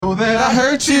know that I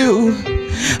hurt you.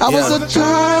 I was a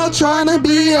child trying to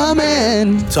be a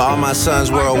man. To all my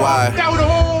sons worldwide.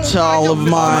 To all of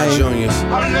my juniors.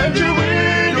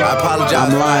 I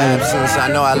apologize for my absence.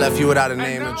 I know I left you without a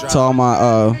name to drop. To all my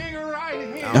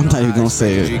I'm not even gonna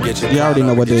say it. You already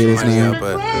know what day it is now.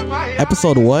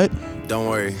 Episode what? Don't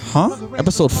worry. Huh?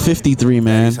 Episode 53,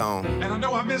 man.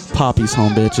 Poppy's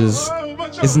home, bitches.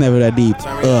 It's never that deep.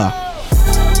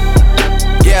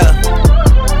 Yeah.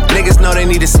 Niggas know they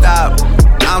need to stop.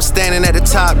 I'm standing at the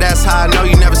top, that's how I know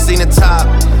you never seen the top.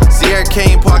 Sierra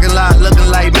King parking lot, looking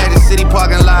like Magic City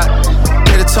parking lot.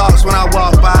 Hear the talks when I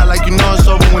walk by, like you know it's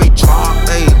over when he drop.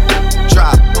 Hey,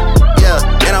 drop. Yeah,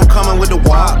 and I'm coming with the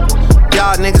wop.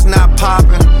 Y'all niggas not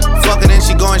popping. Fuck it and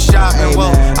she going shopping.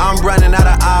 Well, I'm running out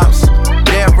of ops.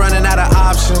 They're running out of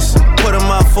options. Put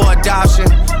them up for adoption.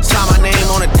 Sign my name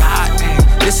on a dot.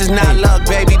 This is not luck,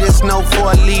 baby. This no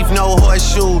four-leaf, no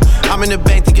horseshoe. I'm in the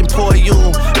bank thinking poor you.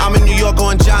 I'm in New York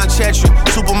on John Chetry.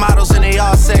 Supermodels and they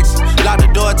all sexy. Lock the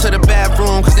door to the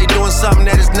bathroom cause they doing something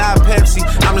that is not Pepsi.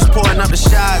 I'm just pouring up the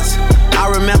shots.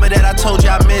 I remember that I told you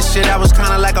I missed you. That was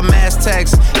kinda like a mass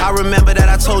text. I remember that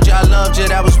I told you I loved you.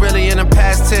 That was really in the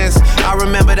past tense. I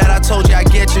remember that I told you I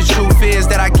get you. Truth is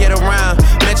that I get around.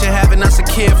 Mention having us a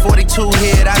kid, 42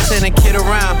 here. I send a kid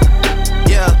around.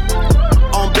 Yeah.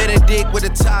 On Benedict with the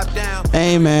top down.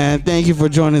 Hey man, thank you for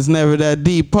joining us Never That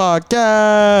Deep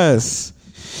podcast.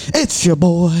 It's your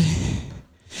boy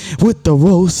with the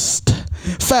roast,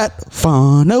 Fat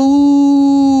Fano.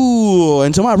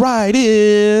 And to my right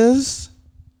is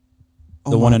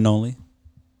the one and only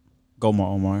Gomar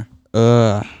Omar.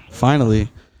 Finally.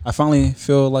 I finally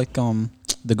feel like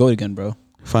the GOAT again, bro.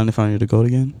 Finally found you the GOAT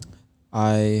again?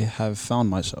 I have found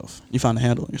myself. You found a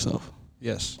handle on yourself?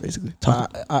 Yes. Basically.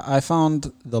 I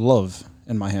found the love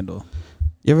in my handle.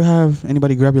 You ever have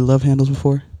anybody grab your love handles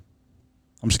before?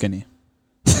 I'm skinny.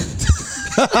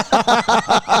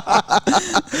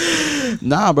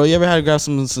 Nah, bro. You ever had to grab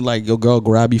some like your girl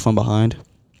grab you from behind?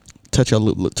 Touch your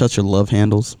love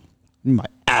handles? My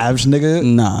abs, nigga.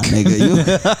 Nah,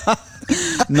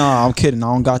 nigga. Nah, I'm kidding.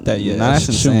 I don't got that yet. Nah, that's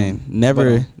insane.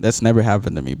 Never. That's never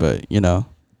happened to me. But you know,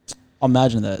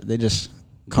 imagine that they just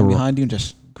come behind you and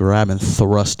just grab and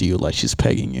thrust you like she's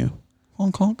pegging you.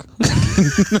 Honk honk.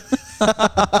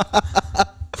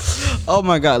 Oh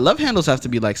my god, love handles have to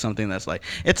be like something that's like,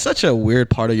 it's such a weird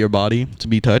part of your body to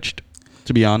be touched.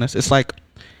 To be honest, it's like,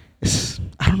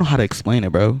 I don't know how to explain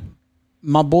it, bro.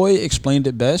 My boy explained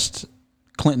it best.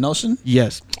 Clint Nelson.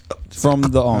 Yes. From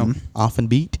the Off and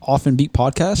Beat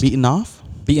podcast. Beaten Off.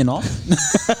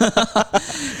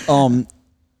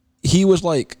 He was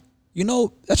like, you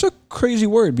know, that's a crazy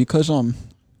word because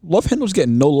love handles get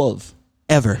no love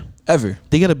ever.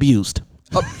 They get abused.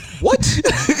 What?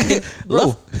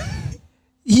 Bro,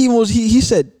 he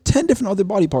said 10 different other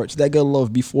body parts that get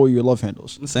love before your love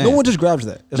handles. No one just grabs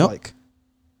that. It's like,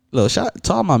 look, shout out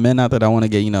to all my men out there that want to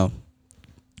get, you know,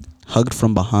 hugged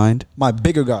from behind. My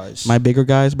bigger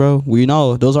guys, bro. We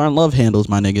know those aren't love handles,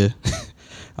 my nigga.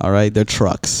 All right, they're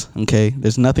trucks. Okay,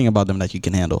 there's nothing about them that you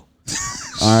can handle.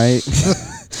 All right,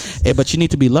 hey, but you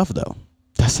need to be loved though.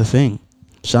 That's the thing.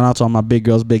 Shout out to all my big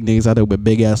girls, big niggas out there with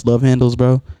big ass love handles,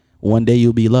 bro. One day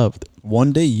you'll be loved.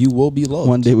 One day you will be loved.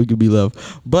 One day we could be loved.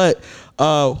 But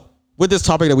with this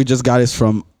topic that we just got is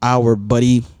from our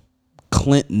buddy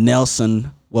Clint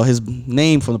Nelson. Well, his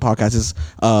name from the podcast is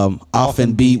Off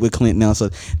and Beat with Clint Nelson.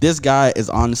 This guy is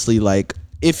honestly like,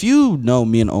 if you know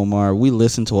me and Omar, we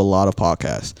listen to a lot of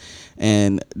podcasts.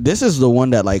 And this is the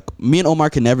one that like me and Omar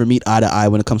can never meet eye to eye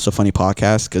when it comes to funny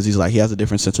podcasts because he's like, he has a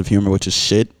different sense of humor, which is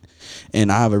shit.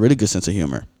 And I have a really good sense of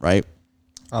humor, right?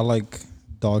 I like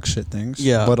dog shit things.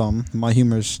 Yeah. But my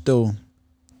humor is still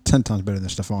 10 times better than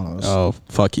Stefano's. Oh,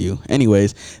 fuck you.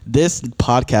 Anyways, this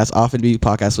podcast, Off and Beat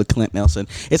podcast with Clint Nelson,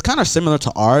 it's kind of similar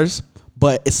to ours,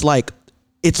 but it's like,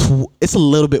 it's a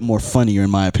little bit more funnier in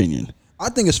my opinion. I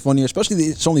think it's funnier, especially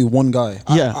it's only one guy.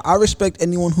 Yeah. I respect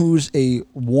anyone who's a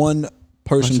one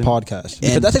person podcast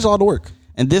because that takes a lot of work.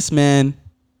 And this man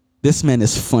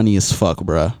is funny as fuck,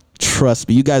 bruh. Trust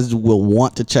me, you guys will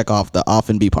want to check off the Off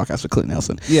and Beat podcast with Clint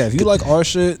Nelson. Yeah, if you like our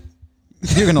shit,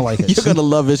 you're gonna like it. You're gonna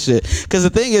love his shit. Because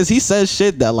the thing is, he says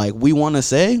shit that like we want to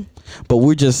say, but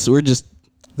we're just. He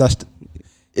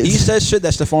says shit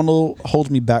that Stefano holds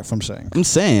me back from saying. I'm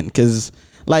saying because,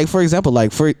 like, for example,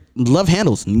 like for love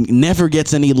handles never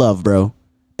gets any love, bro,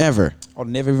 ever. I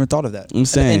never even thought of that. I'm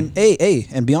saying,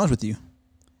 and be honest with you,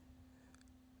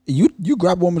 you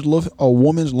grab a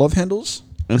woman's love handles.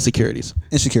 Insecurities.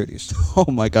 Oh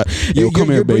my god! Yo, come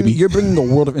here, baby. You're bringing the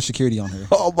world of insecurity on her.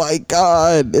 Oh my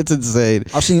god, it's insane.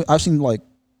 I've seen like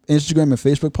Instagram and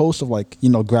Facebook posts of like, you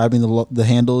know, grabbing the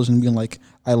handles and being like,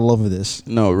 I love this.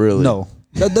 No, really. No,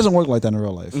 that doesn't work like that in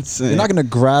real life. Insane. You're not gonna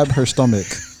grab her stomach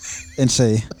and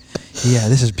say, yeah,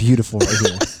 this is beautiful right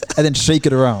here, and then shake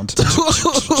it around.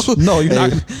 No, you're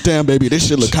not. Damn, baby, this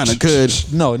shit look kind of good.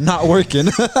 No, not working.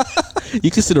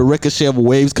 You can see the ricochet of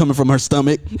waves coming from her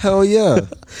stomach. Hell yeah,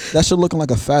 that shit looking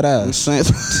like a fat ass.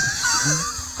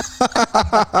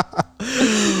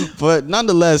 But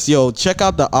nonetheless, yo, check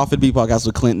out the Off and Beat podcast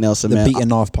with Clint Nelson, man. The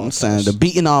Beating Off podcast. I'm saying the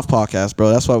Beating Off podcast, bro.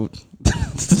 That's why.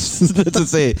 To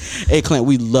say, hey Clint,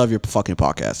 we love your fucking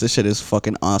podcast. This shit is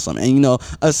fucking awesome. And you know,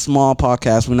 a small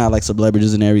podcast, we're not like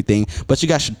celebrities and everything, but you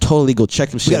guys should totally go check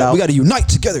some shit out. We got to unite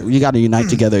together. You got to unite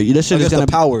together. This shit is gonna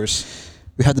the powers.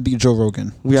 We have to beat Joe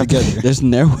Rogan together. There's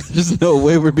no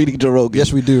way we're beating Joe Rogan.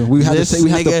 Yes, we do. We have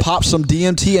to pop some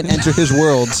DMT and enter his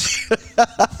world.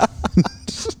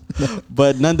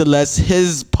 But nonetheless,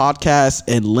 his podcast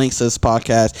and links to his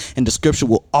podcast and description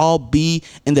will all be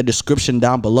in the description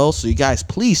down below. So you guys,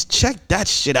 please check that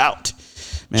shit out.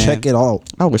 Man, check it out.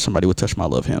 I wish somebody would touch my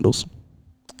love handles.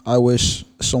 I wish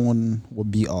someone would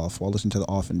be off while listening to the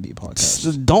Off and Beat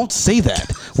podcast. Don't say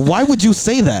that. Why would you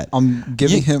say that? I'm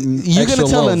giving him. You're extra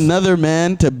gonna tell love. another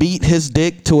man to beat his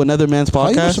dick to another man's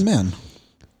podcast? How you wish a man?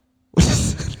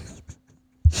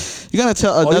 You're gonna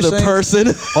tell another person?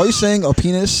 Are you saying a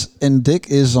penis and dick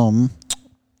is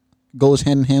goes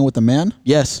hand in hand with a man?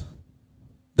 Yes,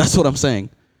 that's what I'm saying.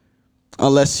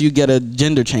 Unless you get a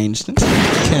gender change.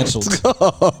 Cancelled.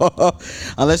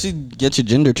 Unless you get your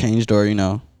gender changed, or you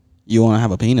know, you want to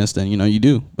have a penis, then you know you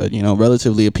do. But you know,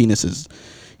 relatively, a penis is,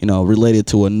 you know, related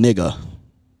to a nigga,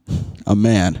 a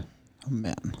man. A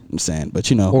man. I'm saying, but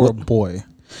you know, or a boy.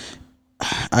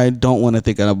 I don't want to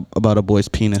think about a boy's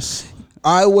penis.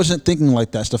 I wasn't thinking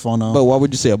like that, Stefano. But why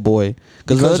would you say a boy?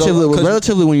 Because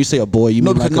relatively, when you say a boy, you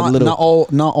mean like a little.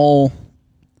 Not all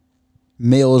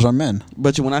males are men.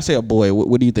 But when I say a boy,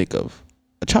 what do you think of?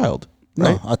 A child,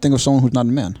 right? No, I think of someone who's not a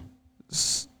man.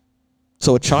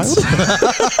 So a child?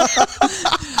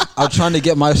 I'm trying to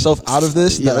get myself out of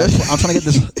this. Yeah. I'm trying to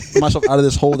get myself out of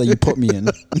this hole that you put me in.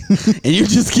 And you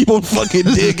just keep on fucking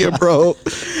digging, bro.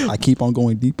 I keep on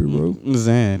going deeper, bro.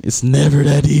 Zan, it's never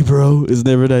that deep, bro. It's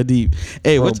never that deep.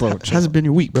 Hey, how's it been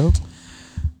your week, bro?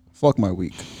 Fuck my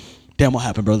week. Damn, what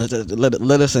happened, bro? Let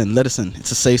us in. Let us in.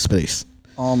 It's a safe space.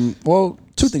 Well,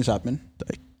 two things happened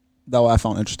that I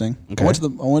found interesting. Okay. I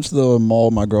went to the mall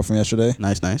with my girlfriend yesterday.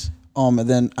 Nice. And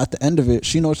then at the end of it,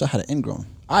 she noticed I had an ingrown.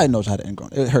 I noticed I had an ingrown.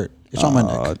 It hurt. It's on my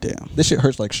neck. Oh, damn. This shit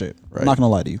hurts like shit. Right. I'm not gonna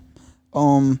lie to you.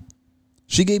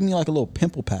 She gave me like a little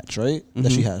pimple patch, right? Mm-hmm.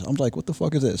 That she has. I'm like, what the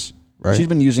fuck is this? Right. She's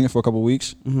been using it for a couple of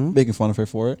weeks, making fun of her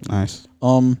for it. Nice.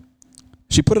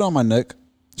 She put it on my neck.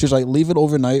 She's like, leave it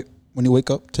overnight. When you wake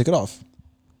up, take it off.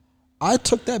 I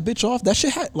took that bitch off. That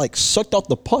shit had like sucked out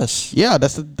the pus. Yeah,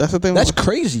 that's the thing. That's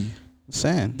crazy. I'm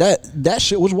saying that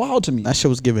shit was wild to me. that shit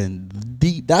was giving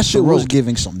deep. That shit was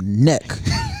giving some neck,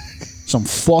 some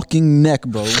fucking neck,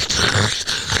 bro.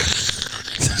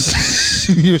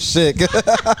 You're sick. You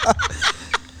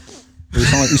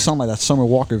sound like that Summer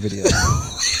Walker video.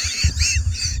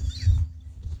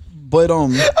 But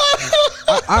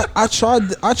I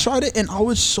tried it and I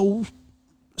was so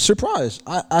surprised.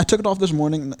 I took it off this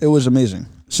morning. It was amazing.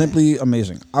 Simply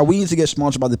amazing. We need to get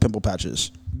sponsored by the pimple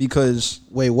patches because.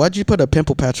 Wait, why'd you put a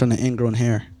pimple patch on the ingrown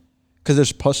hair? Because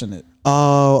there's pus in it.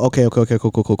 Oh, okay,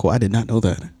 cool. I did not know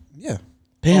that. Yeah.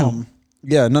 Damn.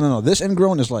 Yeah, no. This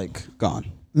ingrown is like Gone.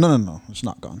 No. It's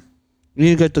not gone. You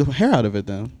need to get the hair out of it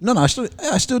then. No. I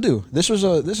still do. This is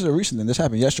a recent thing. This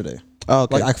happened yesterday. Oh,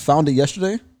 okay. Like I found it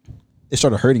yesterday. It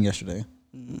started hurting yesterday.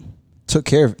 Took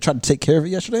care of it. Tried to take care of it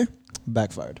yesterday.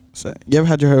 Backfired. So, you ever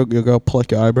had your girl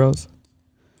pluck your eyebrows?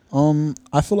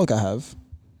 I feel like I have.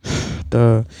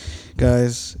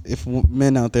 Guys, if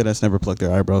men out there that's never plucked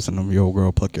their eyebrows and your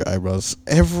girl pluck your eyebrows,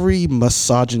 every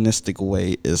misogynistic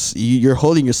way is you're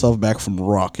holding yourself back from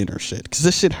rocking her shit because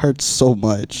this shit hurts so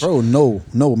much. Bro, no.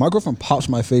 My girlfriend pops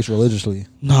my face religiously.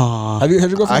 Nah. Have you heard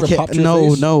your girlfriend ever pop your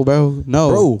face? No, bro. No.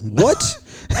 Bro, what?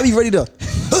 I be ready to.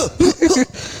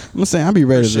 I'm saying I be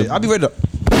ready to. I be ready to.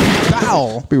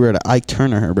 Bow. Be ready to Ike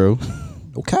Turner her, bro.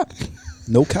 No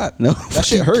cap. No. That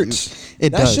shit hurts.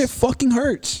 That does. Shit fucking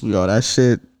hurts. Yo, that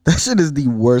shit is the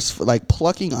worst. Like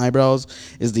plucking eyebrows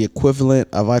is the equivalent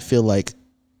of, I feel like,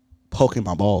 poking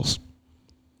my balls.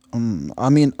 I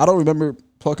mean, I don't remember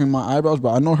plucking my eyebrows,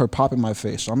 but I know her popping my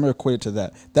face, so I'm gonna equate it to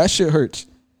that. That shit hurts.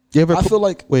 You ever? I feel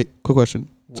like. Wait, quick question.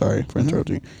 Sorry for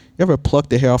interrupting. You ever pluck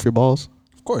the hair off your balls?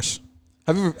 Of course.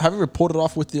 Have you ever pulled it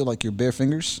off with your bare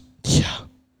fingers? Yeah,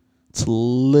 it's a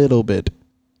little bit.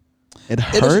 It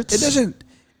hurts. It doesn't.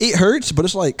 It hurts, but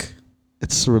it's like.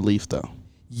 It's a relief though.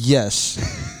 Yes.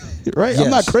 Right? Yes. I'm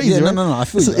not crazy. Yeah, right? no. I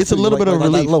feel you. It's a little bit of like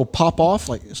relief. that little pop off.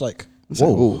 Like it's like It's like,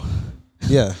 whoa. ooh,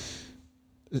 Yeah.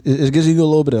 It gives you a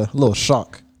little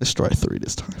shock. let's try 3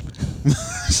 this time.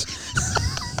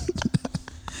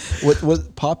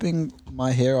 With popping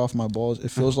my hair off my balls,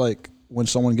 it feels like when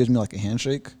someone gives me like a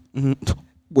handshake.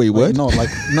 Wait, Like, what? no, like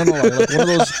one of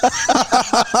those.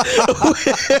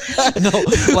 No,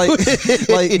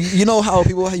 like you know how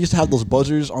people used to have those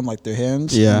buzzers on like their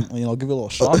hands. Yeah. and, give it a little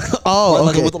shock. Oh,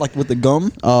 like, okay. with the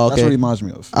gum. Oh, That's okay. what it reminds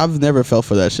me of. I've never fell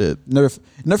for that shit. Never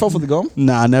fell for the gum,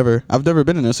 Nah, never. I've never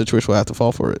been in a situation where I have to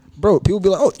fall for it. bro. People be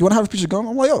like, "Oh, you want to have a piece of gum?"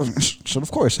 I'm like, "Oh, so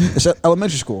of course." It's at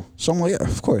elementary school, so I'm like, "Yeah,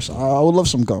 of course. I would love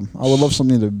some gum. I would love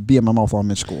something to be in my mouth while I'm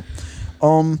in school."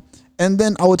 And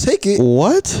then I would take it.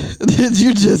 What did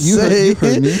you just say? You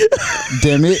heard me.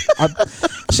 Damn it.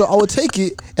 So I would take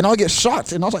it and I would get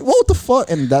shocked. And I was like, what the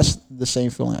fuck? And that's the same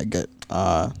feeling I get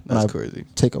when That's I crazy.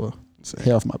 take a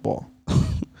hair off my ball.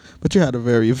 But you had a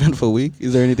very eventful week.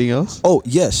 Is there anything else? Oh,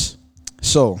 yes.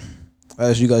 So,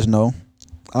 as you guys know,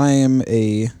 I am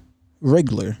a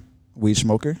regular weed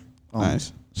smoker.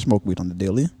 Nice. Smoke weed on the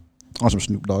daily. On some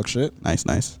Snoop Dogg shit.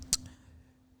 Nice.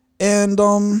 And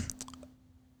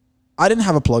I didn't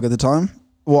have a plug at the time.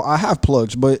 Well, I have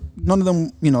plugs, but none of them,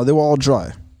 they were all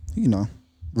dry.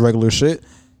 Regular shit.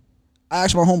 I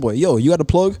asked my homeboy, yo, you got a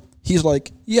plug? He's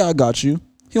like, yeah, I got you.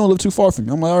 He don't live too far from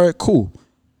me. I'm like, all right, cool.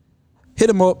 Hit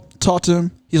him up, talk to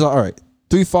him. He's like, all right,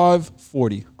 3.5,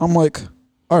 40. I'm like,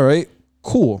 all right,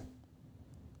 cool.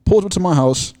 Pulls up to my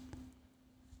house.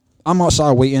 I'm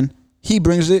outside waiting. He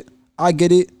brings it. I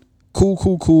get it.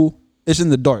 Cool. It's in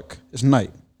the dark. It's night.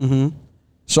 Mm-hmm.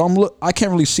 So I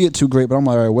can't really see it too great, but I'm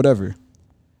like, all right, whatever.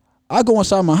 I go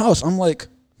inside my house. I'm like,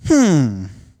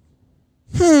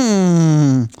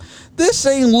 this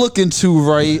ain't looking too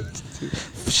right.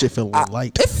 Shit feel a little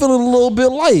light. It's feeling a little bit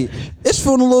light. It's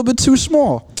feeling a little bit too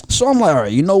small. So I'm like, all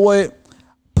right, you know what?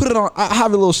 Put it on. I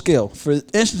have a little scale for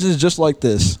instances just like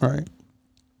this. All right.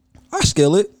 I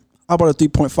scale it. I bought a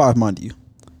 3.5, mind you.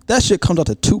 That shit comes out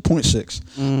to 2.6.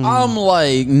 I'm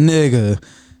like, nigga.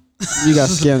 You got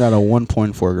scammed out of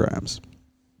 1.4 grams.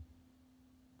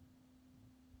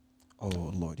 Oh,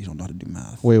 Lord, you don't know how to do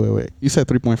math. Wait. You said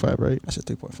 3.5, right? I said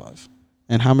 3.5.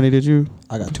 And how many did you?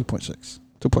 I got 2.6.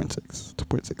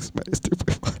 2.6. Man, it's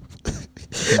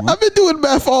 3.5. I've been doing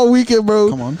math all weekend, bro.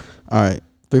 Come on. All right.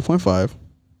 3.5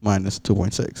 minus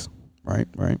 2.6. Right.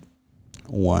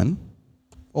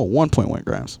 1.1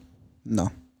 grams. No,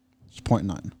 it's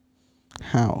 0.9.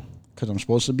 How? Because I'm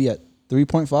supposed to be at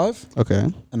 3.5, Okay.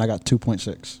 and I got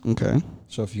 2.6. Okay.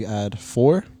 So if you add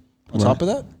 4 on top of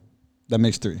that, that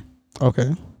makes 3.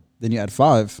 Okay. Then you add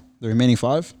 5, the remaining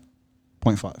 5,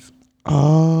 0.5.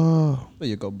 Oh. There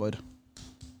you go, bud.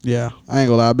 Yeah. I ain't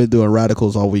gonna lie. I've been doing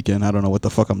radicals all weekend. I don't know what the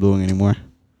fuck I'm doing anymore.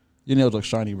 Your nails look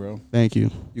shiny, bro. Thank you.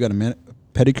 You got a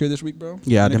pedicure this week, bro?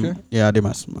 Yeah, Manicure? I did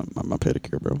my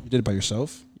pedicure, bro. You did it by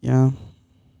yourself? Yeah.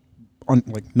 On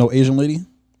like no Asian lady?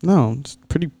 No, it's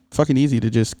pretty fucking easy to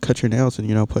just cut your nails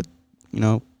and put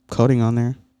coating on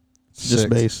there. It's just Sick.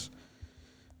 base.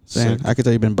 Saying, Sick. I could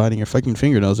tell you've been biting your fucking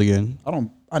fingernails again.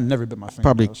 I never bit my fingernails.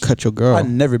 Probably cut your girl. I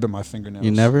never bit my fingernails.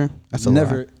 You never? That's a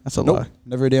Never. lie. That's a Nope. lie.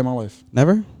 Never a day in my life.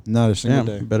 Never? Not a single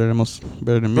Damn. day. Better than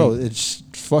me. Bro, it's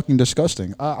fucking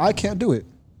disgusting. I can't do it.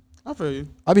 I feel you.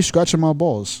 I be scratching my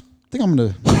balls. I think I'm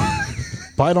gonna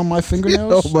bite on my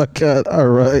fingernails. Oh my god! All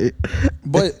right.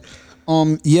 But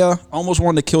yeah, I almost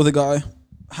wanted to kill the guy.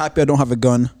 Happy I don't have a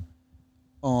gun.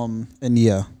 And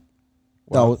yeah,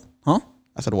 that Wow. was, huh?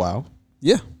 I said, "Wow."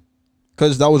 Yeah,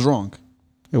 because that was wrong.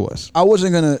 It was. I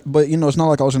wasn't gonna, but it's not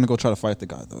like I was gonna go try to fight the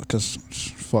guy though, because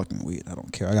fucking weed. I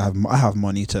don't care. I have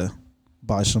money to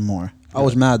buy some more. I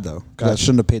was mad though because I Gotcha.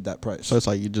 shouldn't have paid that price. So it's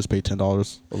like you just paid $10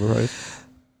 overpriced.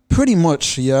 Pretty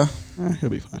much, yeah. He'll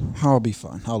be fine. I'll be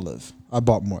fine. I'll live. I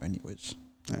bought more anyways.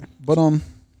 Yeah. But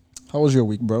how was your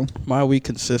week, bro? My week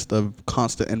consists of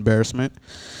constant embarrassment.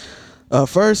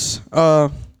 First,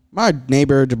 my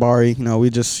neighbor Jabari, we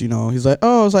just, he's like,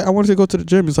 oh, I was like, I wanted to go to the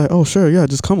gym. He's like, oh, sure, yeah,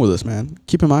 just come with us, man.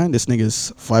 Keep in mind, this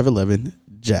nigga's 5'11",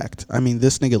 jacked. I mean,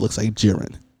 this nigga looks like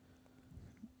Jiren.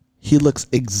 He looks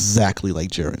exactly like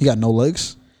Jiren. You got no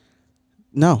legs?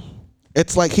 No.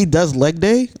 It's like he does leg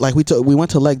day. Like we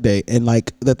went to leg day, and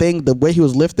like the way he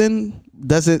was lifting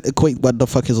doesn't equate what the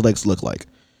fuck his legs look like.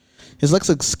 His legs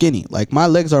look skinny. Like my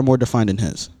legs are more defined than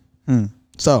his.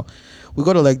 So we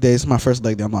go to leg day. It's my first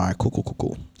leg day. I'm like, all right,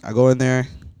 cool. I go in there.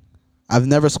 I've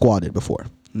never squatted before.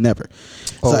 Never.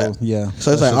 Oh, yeah.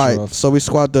 So it's like, all right. So we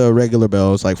squat the regular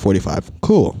bell. It's like 45.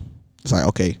 Cool. It's like,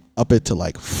 okay, up it to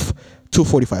like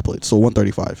 245 plates. So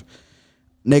 135.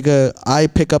 Nigga, I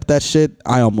pick up that shit.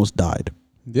 I almost died.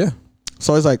 Yeah.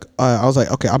 So it's like I was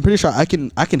like, okay, I'm pretty sure I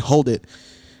can hold it,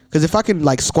 because if I can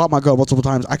like squat my girl multiple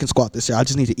times, I can squat this shit. I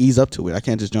just need to ease up to it. I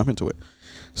can't just jump into it.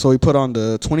 So we put on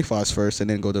the 25s first, and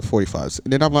then go to 45s,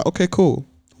 and then I'm like, okay, cool.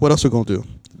 What else we gonna do?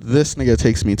 This nigga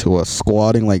takes me to a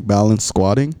squatting, like balance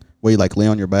squatting, where you like lay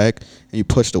on your back and you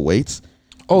push the weights.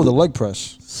 Oh, the leg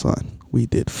press. Son, we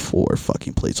did 4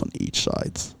 fucking plates on each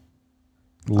sides.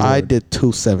 Lord. I did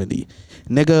 270.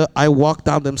 Nigga, I walked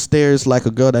down them stairs like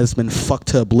a girl that's been fucked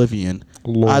to oblivion.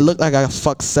 Lord. I look like I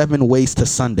fucked 7 ways to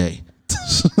Sunday.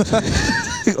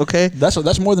 Okay?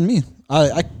 That's more than me.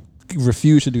 I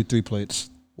refuse to do 3 plates.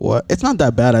 What? It's not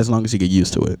that bad as long as you get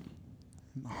used to it.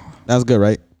 That's good,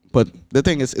 right? But the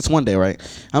thing is, it's one day, right?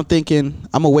 I'm thinking,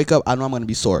 I'm gonna wake up, I know I'm gonna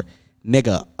be sore.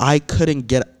 Nigga, I couldn't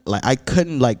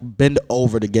bend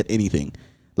over to get anything.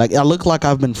 Like, I look like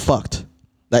I've been fucked.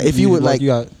 Like, if you would like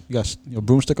you got your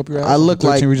broomstick up your ass. I look 13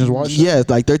 like 13 Reasons Why. Shit? Yeah,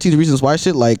 like 13 Reasons Why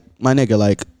shit. Like, my nigga,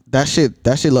 like that shit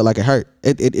looked like it hurt.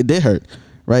 It did hurt,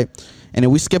 right? And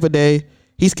then we skip a day.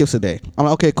 He skips a day. I'm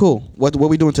like, okay, cool. What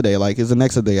we doing today? Like, is the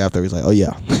next day after? He's like, oh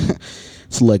yeah,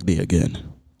 it's leg day again.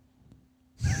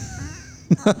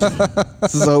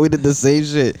 So we did the same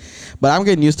shit, but I'm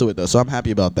getting used to it though, so I'm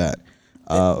happy about that.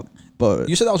 But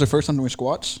You said that was your first time doing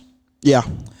squats. yeah,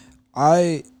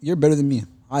 You're better than me.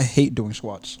 I hate doing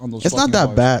squats on those. it's not fucking that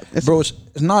bars. bad. It's, Bro,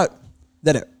 it's not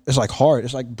that it's like hard.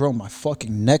 It's like, bro, my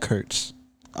fucking neck hurts.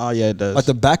 oh yeah, it does. Like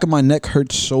the back of my neck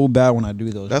hurts so bad when I do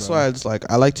those. That's bro. why it's like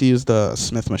I like to use the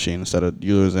Smith machine instead of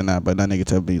using that. But that nigga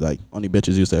tell me like only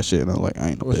bitches use that shit, and I'm like, I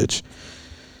ain't no bitch.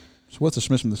 So what's the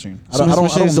Smith machine? Smith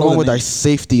machine is the know one with name. like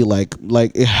safety, like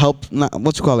it help. Not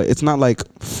what you call it. It's not like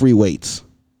free weights.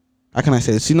 How can I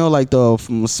say this? You know, like the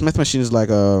Smith machine is like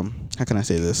how can I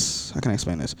say this? How can I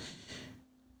explain this?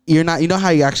 You're not. You know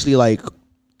how you actually like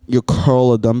you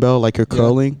curl a dumbbell, like you're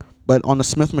curling, but on the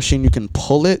Smith machine you can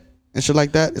pull it and shit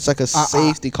like that. It's like a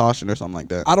safety caution or something like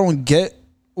that. I don't get.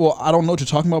 Well, I don't know what you're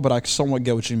talking about, but I somewhat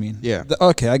get what you mean. Yeah.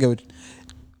 Okay, I get what.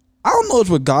 I don't know if it's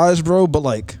with guys, bro, but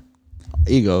like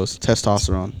Egos,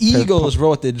 testosterone. egos,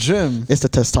 bro, at the gym. It's the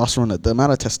testosterone. The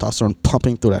amount of testosterone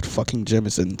pumping through that fucking gym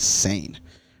is insane.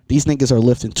 These niggas are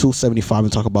lifting 275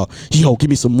 and talk about, yo, give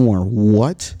me some more.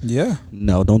 What? Yeah.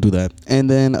 No, don't do that. And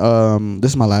then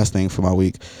this is my last thing for my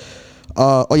week.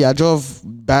 Oh yeah, I drove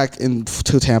back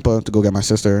to Tampa to go get my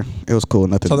sister. It was cool.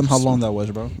 Nothing. Tell them how long that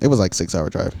was, bro. It was like 6-hour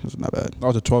drive. It was not bad. That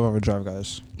was a 12-hour drive,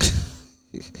 guys.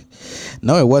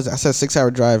 No, it was. I said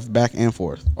 6-hour drive back and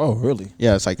forth. Oh, really?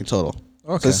 Yeah, it's like in total.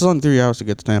 Okay. So this is only 3 hours to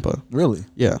get to Tampa. Really?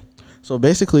 Yeah. So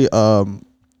basically,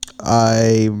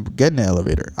 I get in the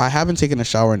elevator. I haven't taken a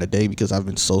shower in a day because I've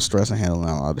been so stressed and handling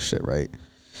a lot of shit, right?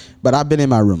 But I've been in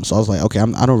my room, so I was like, okay,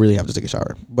 I don't really have to take a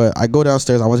shower. But I go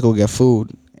downstairs. I went to go get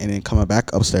food, and then coming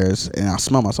back upstairs, and I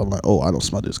smell myself. I'm like, oh, I don't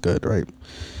smell this good, right?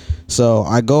 So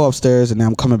I go upstairs, and then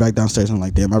I'm coming back downstairs, and I'm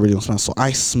like, damn, I really don't smell. So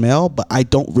I smell, but I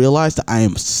don't realize that I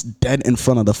am dead in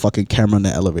front of the fucking camera in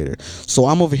the elevator. So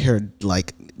I'm over here,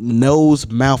 like, nose,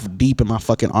 mouth deep in my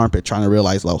fucking armpit, trying to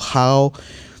realize, like, how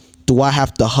do I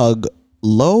have to hug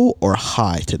low or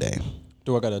high today?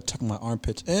 Do I gotta tuck my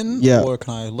armpits in? Yeah. Or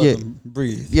can I let them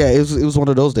breathe? Yeah, it was one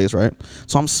of those days, right?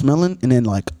 So I'm smelling, and then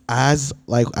like as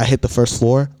like I hit the first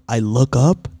floor, I look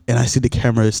up and I see the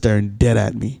camera is staring dead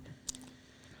at me.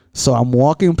 So I'm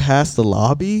walking past the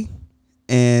lobby,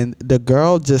 and the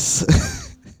girl just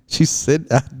she's sitting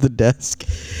at the desk.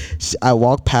 I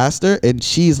walk past her, and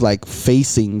she's like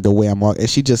facing the way I'm walking, and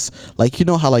she just like, you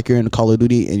know how like you're in Call of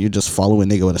Duty and you're just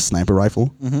following a nigga with a sniper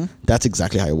rifle. Mm-hmm. That's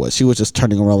exactly how it was. She was just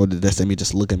turning around with the desk and me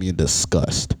just look at me in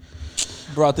disgust.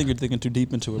 Bro, I think you're thinking too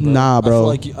deep into it, bro. Nah, bro.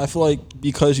 I feel like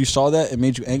because you saw that, it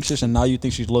made you anxious, and now you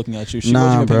think she's looking at you. She Nah,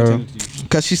 wasn't even bro. paying attention to you.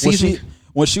 Because she sees me.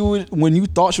 When you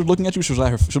thought she was looking at you, she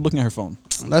was looking at her phone.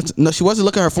 No, she wasn't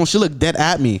looking at her phone. She looked dead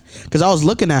at me because I was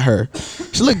looking at her.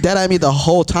 She looked dead at me the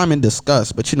whole time in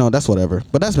disgust. But you know, that's whatever.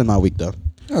 But that's been my week though.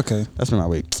 Okay. That's been my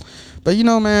week. But you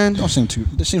know, man, Don't seem too.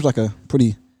 This seems like a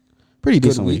pretty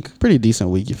decent week. Pretty decent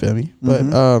week. You feel me? But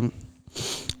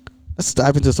let's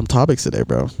dive into some topics today,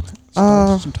 bro.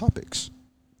 some topics.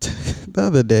 The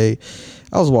other day,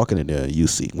 I was walking into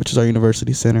UC, which is our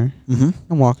university center. Mm-hmm.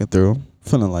 I'm walking through,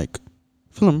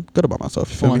 feeling good about myself.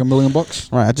 You feel Feeling like me? $1 million.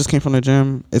 Right, I just came from the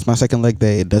gym. It's my second leg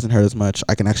day. It doesn't hurt as much.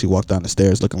 I can actually walk down the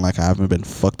stairs looking like I haven't been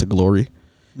fucked to glory.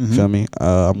 Mm-hmm. Feel me?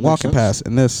 I'm walking sense. past,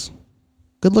 and this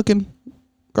good-looking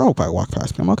girl probably walked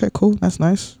past me. I'm okay, cool. That's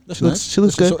nice. That's She nice.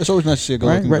 looks good. It's always nice to see a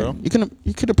good-looking girl.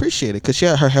 You can appreciate it because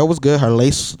her hair was good. Her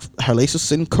lace was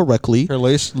sitting correctly. Her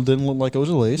lace didn't look like it was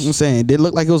a lace. I'm saying it did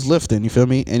look like it was lifting. You feel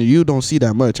me? And you don't see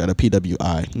that much at a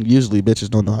PWI. Usually, bitches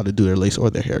don't know how to do their lace or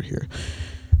their hair here.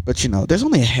 But you know, there's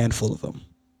only a handful of them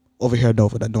over here at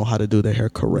Nova that know how to do their hair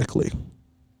correctly.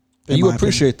 And you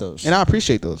appreciate those. And I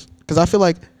appreciate those. Because I feel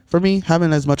like, for me,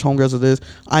 having as much homegirls as it is,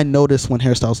 I notice when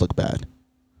hairstyles look bad.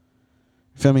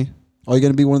 Feel me? Are you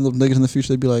going to be one of those niggas in the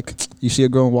future that be like, you see a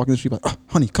girl walking the street, like, oh,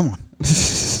 honey, come on.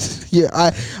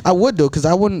 Yeah, I would though, because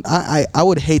I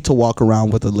would hate to walk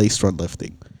around with a lace front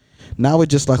lifting. Now it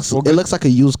just it looks like a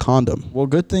used condom. Well,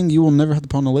 good thing you will never have to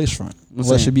put on a lace front.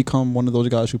 Unless you become one of those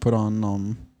guys who put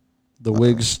on the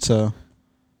wigs to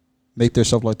make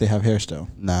themselves like they have hairstyle.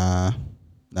 Nah,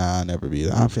 never be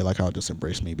that. I feel like I'll just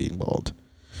embrace me being bald.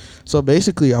 So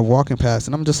basically, I'm walking past,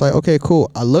 and I'm just like, okay,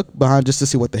 cool. I look behind just to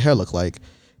see what the hair looked like,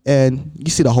 and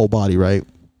you see the whole body, right?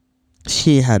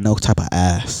 She had no type of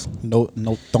ass. No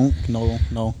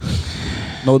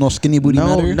skinny booty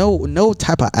matter. No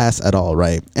type of ass at all,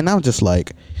 right? And I'm just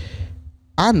like,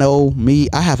 I know me.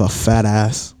 I have a fat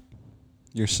ass.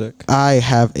 You're sick. I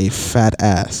have a fat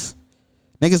ass.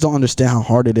 Niggas don't understand how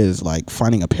hard it is, like,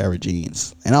 finding a pair of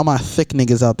jeans. And all my thick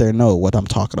niggas out there know what I'm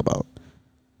talking about.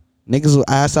 Niggas with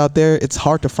ass out there, it's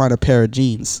hard to find a pair of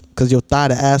jeans because your thigh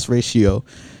to ass ratio,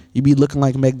 you be looking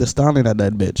like Meg Thee Stallion at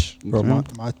that bitch. Bro,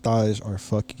 my thighs are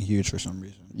fucking huge for some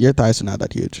reason. Your thighs are not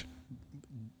that huge.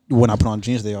 When I put on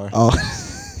jeans, they are. Oh,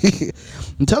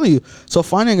 I'm telling you. So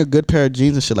finding a good pair of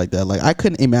jeans and shit like that, like, I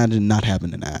couldn't imagine not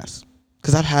having an ass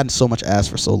because I've had so much ass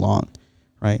for so long,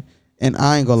 right? And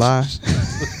I ain't gonna lie.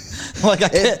 Like, I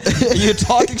can't. You're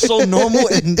talking so normal,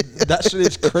 and that shit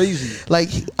is crazy. Like,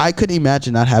 I couldn't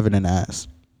imagine not having an ass.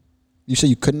 You say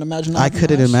you couldn't imagine? I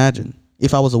couldn't imagine.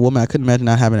 If I was a woman, I couldn't imagine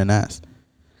not having an ass.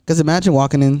 Because imagine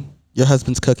walking in, your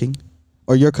husband's cooking,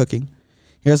 or you're cooking.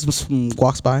 Your husband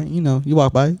walks by, you know, you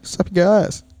walk by, slap your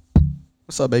ass.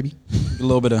 What's up, baby? A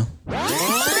little bit of.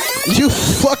 You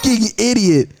fucking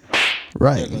idiot.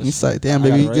 Right. He's like, damn,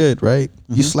 baby, you good, right?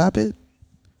 Mm-hmm. You slap it,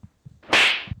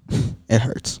 it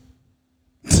hurts.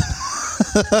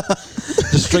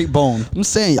 Just straight bone. I'm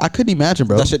saying, I couldn't imagine,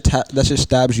 bro. That shit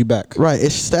stabs you back. Right.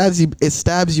 It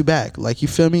stabs you back. Like, you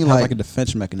feel me? Like a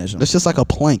defense mechanism. It's just like a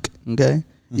plank, okay?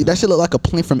 Mm-hmm. That should look like a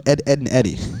plank from Ed, and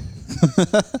Eddie.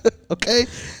 Okay?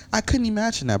 I couldn't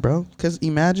imagine that, bro. Because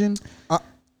imagine.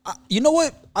 You know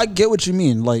what? I get what you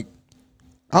mean. Like,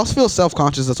 I would feel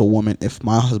self-conscious as a woman if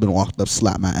my husband walked up,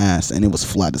 slapped my ass, and it was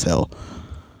flat as hell.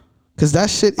 Because that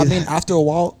shit I mean, after a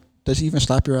while, does he even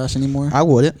slap your ass anymore? I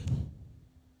wouldn't.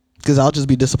 Because I'll just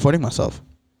be disappointing myself.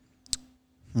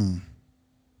 You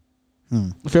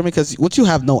feel me? Because once you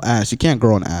have no ass, you can't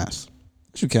grow an ass.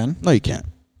 Yes, you can. No, you can't.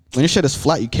 When your shit is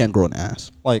flat, you can't grow an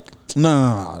ass. Like,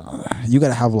 no. You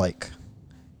gotta have like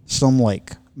some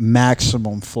like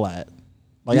maximum flat.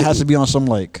 Like, it has to be on some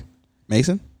like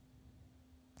Mason?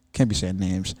 Can't be saying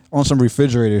names. On some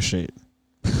refrigerator shit.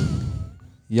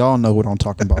 Y'all know what I'm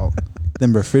talking about.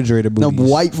 Them refrigerator booties. The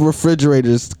white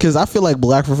refrigerators. Because I feel like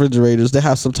black refrigerators, they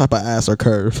have some type of ass or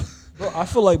curve. Bro, I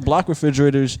feel like black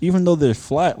refrigerators, even though they're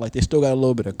flat, like, they still got a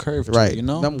little bit of curve to right. it, you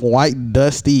know? Them white,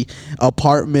 dusty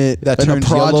apartment that turns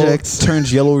projects.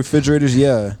 Turns yellow refrigerators,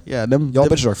 yeah. Yeah, them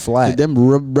bitches are flat. Them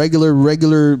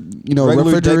regular, you know,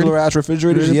 regular ass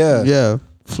refrigerators, yeah. Yeah.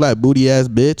 Flat booty ass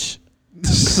bitch.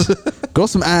 Grow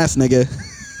some ass, nigga.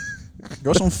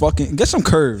 Get some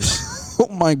curves. Oh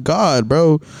my God,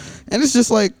 bro. And it's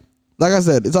just like I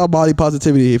said, it's all body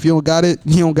positivity. If you don't got it,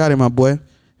 you don't got it, my boy.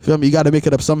 Feel me? You got to make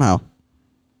it up somehow.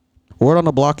 Word on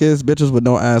the block is bitches with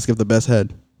no ass give the best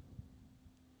head.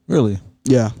 Really?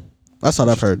 Yeah. That's what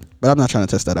I've heard. But I'm not trying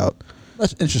to test that out.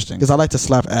 That's interesting. Because I like to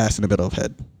slap ass in the middle of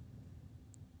head.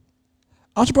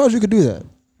 I'm surprised you could do that.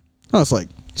 No, it's like,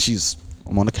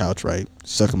 I'm on the couch, right?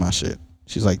 Sucking my shit.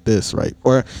 She's like this, right?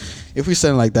 Or if we're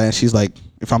sitting like that, and she's like,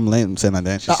 if I'm laying saying like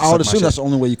that, she's I would assume that's the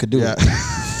only way you could do it.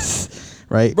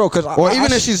 Right? Bro, because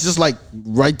even if she's just like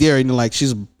right there and like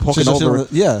she's poking over.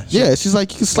 Yeah. She's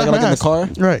like, you can slap like my in ass. the car?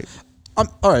 Right.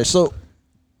 All right, so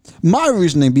my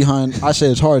reasoning behind I say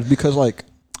it's hard because, like,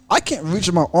 I can't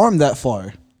reach my arm that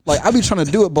far. Like, I be trying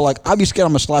to do it, but, like, I be scared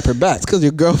I'm going to slap her back. It's because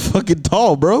your girl fucking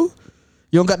tall, bro.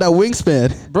 You don't got that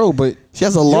wingspan. Bro, but she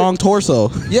has a long torso.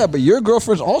 Yeah, but your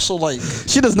girlfriend's also, like...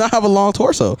 She does not have a long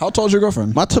torso. How tall is your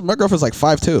girlfriend? My girlfriend's like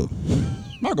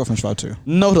 5'2". My girlfriend's 5'2".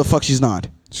 No, the fuck she's not.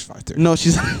 She's 5'3". No,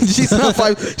 she's not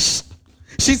 5.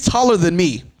 She's taller than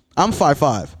me. I'm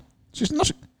 5'5". She's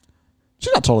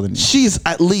not taller than you. She's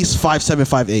at least 5'7",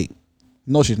 5'8".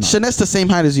 No, she's not. Shanette's the same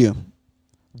height as you.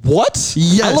 What?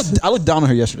 Yes. I looked down on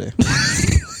her yesterday.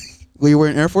 Were you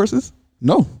wearing Air Forces?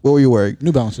 No. What were you wearing?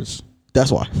 New Balances.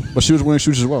 That's why. But she was wearing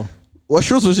shoes as well. What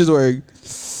shoes was she wearing?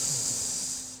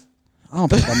 I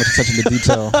don't pay that much attention to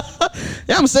detail.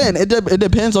 Yeah, I'm saying it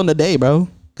depends on the day, bro.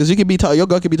 Because you could be tall. Your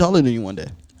girl could be taller than you one day.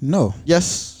 No.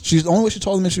 Yes. She's the only way she's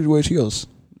taller than me. She wears heels.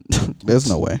 There's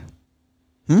no way.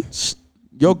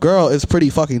 Your girl is pretty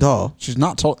fucking tall. She's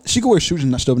not tall. She could wear shoes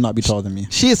and still not be taller than me.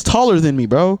 She is taller than me,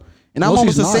 bro. And I'm No,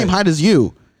 almost she's the same not. height as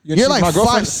you. You're like my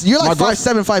girlfriend- 5. You're like my girl-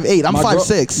 5'7", 5'8". I'm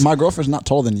 5'6". My girlfriend's not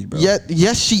taller than you, bro.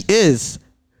 Yes, she is.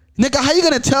 Nigga, how you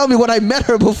gonna tell me when I met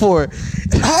her before?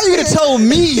 How are you gonna tell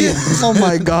me? Oh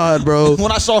my god, bro.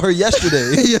 When I saw her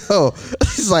yesterday. Yo,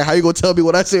 she's like, how you gonna tell me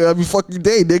what I say every fucking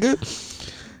day, nigga?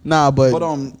 Nah, but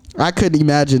I couldn't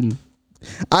imagine.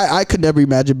 I could never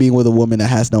imagine being with a woman that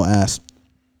has no ass.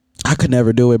 I could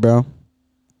never do it, bro.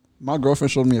 My girlfriend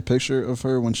showed me a picture of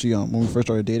her when when we first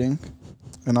started dating,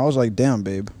 and I was like, "Damn,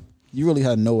 babe, you really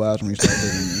had no ass when you started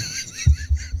dating me."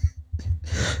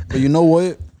 But you know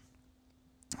what?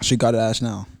 She got an ass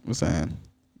now. I'm saying.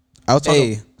 I was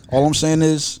talking. Hey, all I'm saying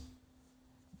is,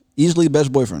 easily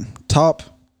best boyfriend, top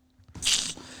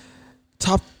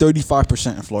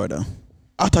 35% in Florida.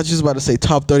 I thought you was about to say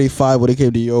top 35 when it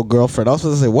came to your girlfriend. I was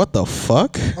supposed to say, what the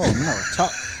fuck? Oh no,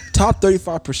 top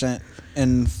 35%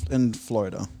 in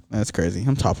Florida. That's crazy.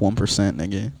 I'm top 1%,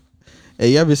 nigga.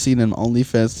 Hey, you ever seen them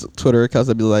OnlyFans Twitter accounts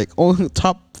that be like, oh,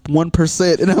 top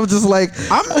 1%? And I'm just like,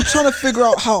 I'm trying to figure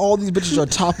out how all these bitches are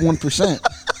top 1%.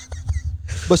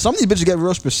 But some of these bitches get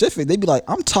real specific. They be like,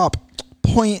 I'm top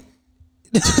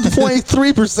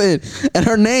 0.3%. And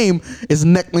her name is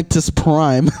Necklace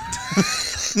Prime.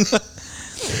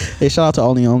 Hey, shout out to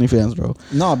OnlyFans, bro.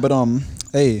 No, but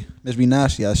hey, Miss Be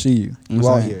Nasty, I see you. You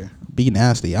out here. Be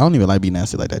Nasty. I don't even like Be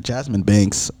Nasty like that. Jasmine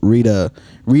Banks, Rita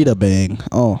Bang.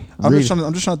 Oh, I'm just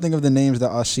trying to think of the names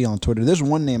that I see on Twitter. There's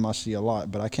one name I see a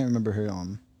lot, but I can't remember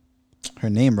her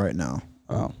name right now.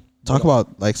 Talk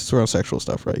about like sort of sexual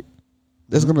stuff, right?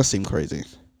 This is gonna seem crazy,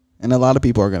 and a lot of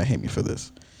people are gonna hate me for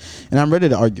this. And I'm ready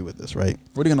to argue with this, right?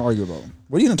 What are you gonna argue about?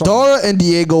 What are you gonna talk Dora about? and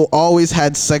Diego always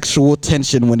had sexual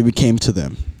tension when it came to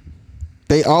them.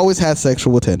 They always had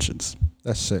sexual tensions.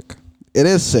 That's sick. It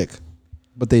is sick.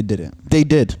 But they didn't. They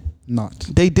did. Not.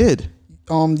 They did.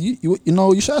 You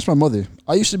know, you should ask my mother.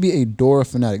 I used to be a Dora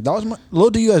fanatic. That was little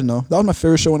do you guys know, that was my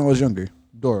favorite show when I was younger.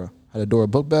 Dora. Had a Dora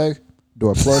book bag,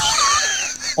 Dora plush,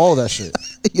 all that shit.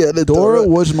 Yeah, the Dora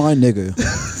was my nigga.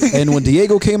 And when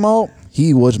Diego came out,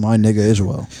 he was my nigga as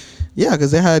well. Yeah,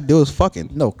 because they was fucking.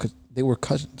 No, because they were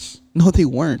cousins. No, they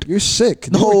weren't. You're sick.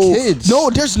 They No, were kids. no,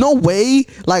 there's no way.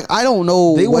 Like, I don't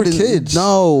know. They were kids.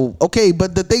 No, okay,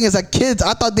 but the thing is, like, kids.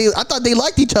 I thought they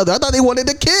liked each other. I thought they wanted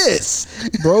to kiss.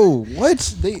 Bro, what?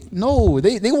 They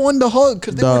wanted to hug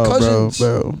because they were cousins.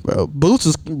 Bro. Boots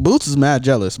is mad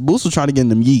jealous. Boots was trying to get in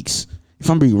them yeeks. If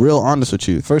I'm being real honest with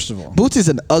you. First of all, Boots is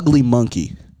an ugly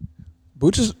monkey.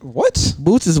 Boots is what?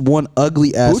 Boots is one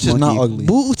ugly ass Boots monkey. is not ugly.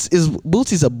 Boots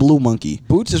is a blue monkey.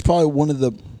 Boots is probably one of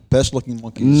the best looking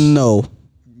monkeys. No.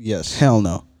 Yes. Hell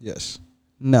no. Yes.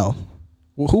 No.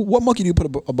 Well, what monkey do you put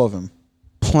above him?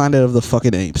 Planet of the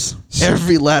fucking Apes.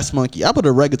 Every last monkey. I put a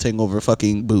orangutan over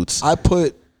fucking Boots. I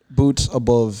put Boots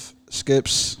above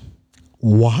Skips.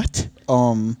 What?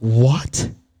 What?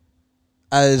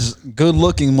 As good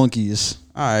looking monkeys.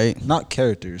 All right. Not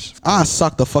characters. I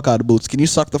suck the fuck out of Boots. Can you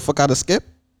suck the fuck out of Skip?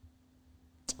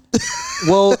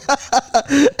 Well,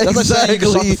 that's like saying you can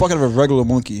suck the fuck out of a regular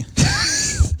monkey.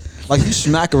 Like, you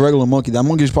smack a regular monkey, that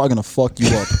monkey's probably gonna fuck you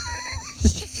up.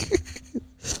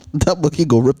 That monkey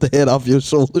go rip the head off your Bro,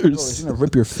 shoulders. it's gonna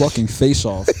rip your fucking face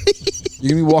off.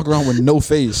 You're gonna be walking around with no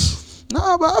face.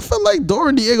 Nah, but I feel like Dora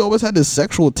and Diego always had this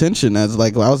sexual tension as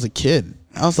like when I was a kid.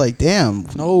 I was like, damn,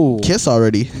 No. kiss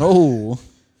already. No.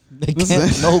 They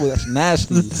can't. No, that's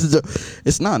nasty.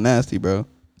 It's not nasty, bro.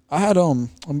 I had a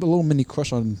little mini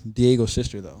crush on Diego's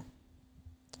sister though.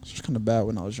 She was kind of bad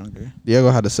when I was younger.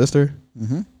 Diego had a sister.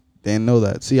 Mm-hmm. Didn't know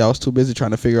that. See, I was too busy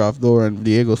trying to figure out if Dora and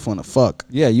Diego's fun to fuck.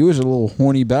 Yeah, you was a little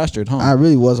horny bastard, huh? I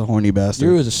really was a horny bastard.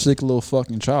 You was a sick little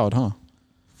fucking child, huh?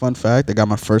 Fun fact, I got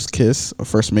my first kiss, or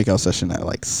first makeout session at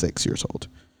like 6 years old.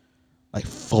 Like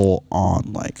full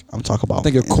on, like I'm talking about. I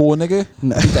think you're cool, nigga.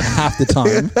 No. I think that half the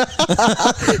time.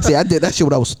 See, I did that shit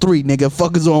when I was 3, nigga.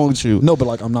 Fuck is wrong with you? No, but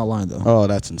like I'm not lying though. Oh,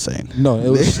 that's insane. No, it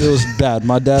was bad.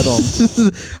 My dad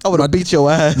I would have beat your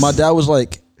ass. my dad was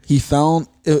like he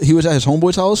was at his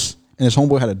homeboy's house and his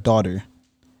homeboy had a daughter,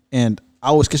 and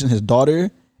I was kissing his daughter,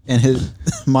 and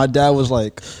my dad was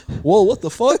like, "Whoa, what the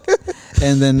fuck?"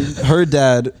 And then her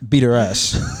dad beat her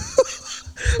ass.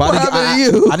 But What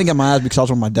happened to you? I didn't get my ass because I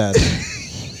was with my dad.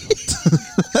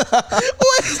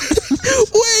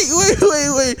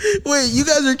 Wait. You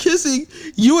guys are kissing.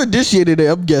 You initiated it,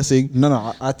 I'm guessing.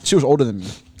 No, she was older than me.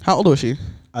 How old was she?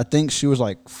 I think she was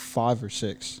like 5 or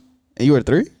 6. And you were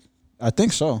 3? I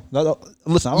think so.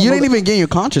 Listen, I don't You know didn't even gain your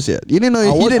conscious yet. You didn't know.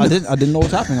 I You didn't know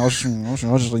what's happening. I was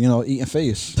just eating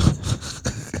face.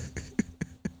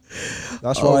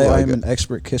 That's Oh why my I am God. an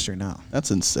expert kisser now. That's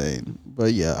insane.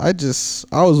 But yeah, I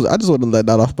just want to let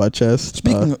that off my chest.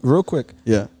 Speaking real quick,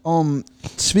 yeah.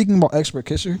 speaking about expert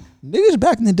kisser, niggas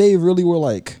back in the day really were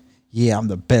like, yeah, I'm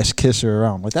the best kisser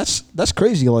around. Like that's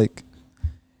crazy. Like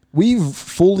we've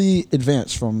fully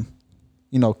advanced from,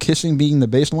 kissing being the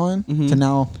baseline to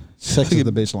now sex is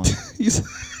the baseline.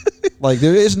 Like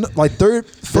there is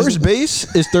first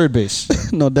base is third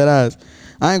base. No, dead ass.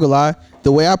 I ain't gonna lie.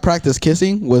 The way I practiced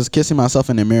kissing was kissing myself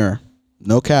in the mirror.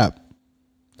 No cap.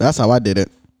 That's how I did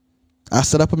it. I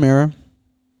set up a mirror.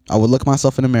 I would look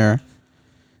myself in the mirror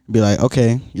and be like,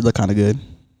 okay, you look kind of good.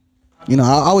 I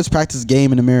always practice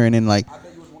game in the mirror and then like,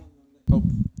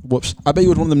 Whoops. I bet you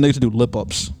was one of them niggas to do lip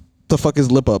ups. the fuck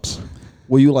is lip ups?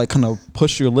 Where you like kind of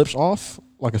push your lips off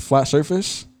like a flat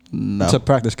surface No. to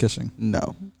practice kissing.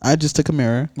 No. I just took a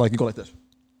mirror. Like you go like this.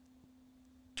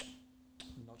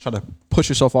 Try to push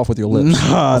yourself off with your lips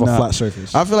Nah, off nah. a flat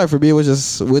surface. I feel like for me, it was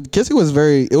just with kissing it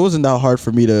wasn't that hard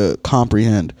for me to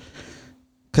comprehend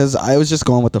because I was just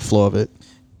going with the flow of it.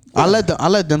 I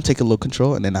let them take a little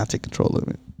control and then I take control of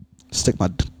it. Stick my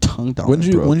tongue down. When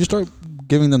their throat. did you start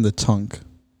giving them the tongue?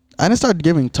 I didn't start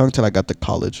giving tongue till I got to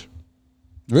college.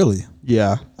 Really?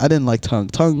 Yeah, I didn't like tongue.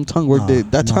 Tongue worked.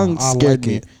 That tongue I scared like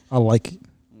me. it. I like it.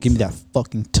 Give me that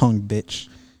fucking tongue, bitch.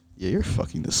 Yeah, you're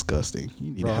fucking disgusting.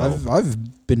 You need Bro, help.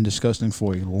 I've been disgusting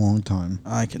for a long time.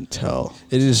 I can tell.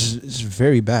 It's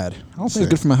very bad. I don't think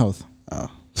it's good for my health. Oh.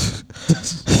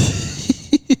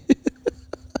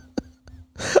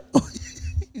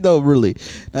 No, really,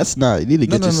 that's not. You need to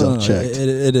get yourself checked.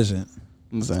 It isn't.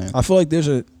 I'm saying. I feel like they're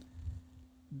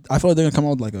gonna come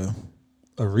out with like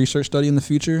a research study in the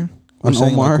future On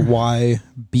saying Omar? like why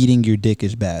beating your dick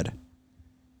is bad.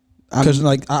 I'm- Because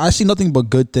like I see nothing but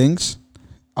good things.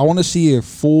 I want to see a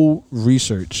full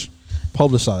research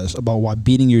publicized about why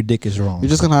beating your dick is wrong. You're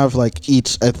just gonna have like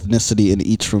each ethnicity in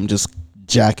each room just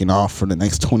jacking off for the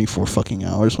next 24 fucking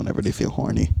hours whenever they feel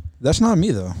horny. That's not me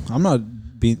though. I'm not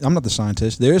the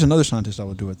scientist. There is another scientist that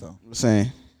would do it though. I'm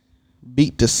saying,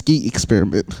 beat the skeet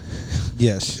experiment.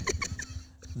 Yes.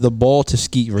 The ball to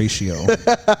skeet ratio.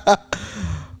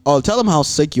 Oh, tell them how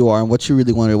sick you are and what you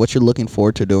really wanted, what you're looking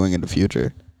forward to doing in the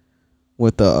future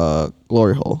with the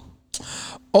glory hole.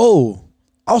 Oh,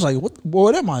 I was like,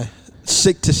 what am I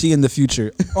sick to see in the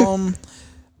future? I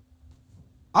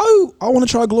want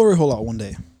to try glory hole out one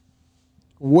day.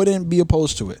 Wouldn't be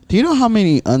opposed to it. Do you know how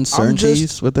many I'm uncertainties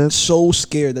just with this? so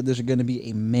scared that there's going to be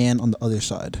a man on the other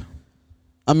side.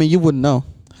 I mean, you wouldn't know.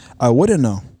 I wouldn't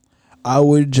know. I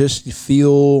would just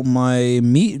feel my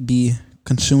meat be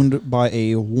consumed by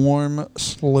a warm,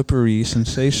 slippery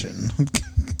sensation.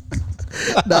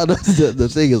 Now the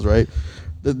thing is, right?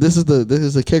 This is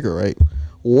the kicker, right?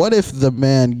 What if the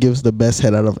man gives the best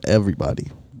head out of everybody?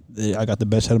 I got the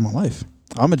best head of my life.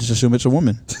 I'm going to just assume it's a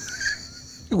woman.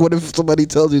 What if somebody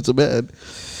tells you it's a man?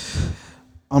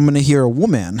 I'm going to hear a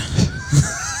woman.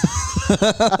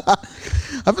 I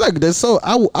feel like there's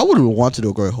I would want to do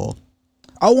a glory hole.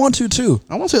 I want to too.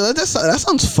 I want to. That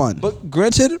sounds fun. But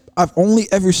granted, I've only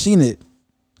ever seen it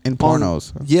in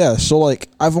pornos. Yeah, so like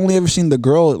I've only ever seen the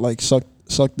girl like suck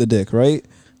the dick, right?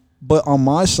 But on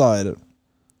my side,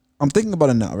 I'm thinking about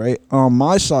it now, right? On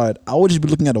my side, I would just be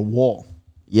looking at a wall.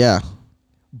 Yeah.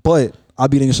 But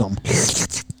I'd be doing some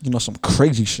some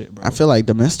crazy shit, bro. I feel like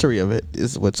the mystery of it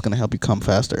is what's gonna help you come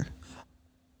faster.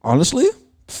 Honestly,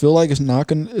 feel like it's not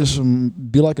gonna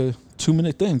be like a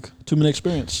 2-minute thing, 2-minute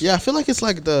experience. Yeah, I feel like it's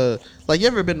like you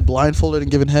ever been blindfolded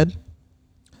and given head?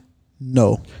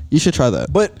 No. You should try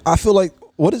that. But I feel like,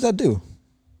 what does that do?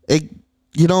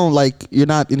 You don't like, you're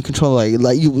not in control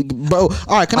like you, bro.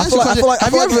 All right, can I ask you a question?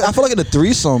 I feel like in a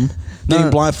threesome, getting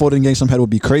blindfolded and getting some head would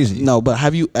be crazy. No, but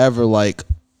have you ever like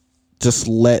just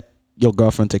let your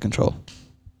girlfriend take control?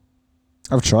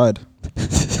 I've tried.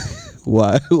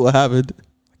 Why? What happened?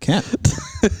 I can't.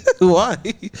 Why?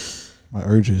 My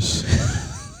urges.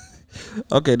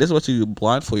 Okay, this is what you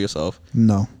blindfold yourself.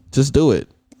 No. Just do it.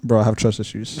 Bro, I have trust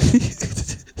issues.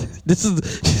 This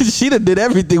is she done did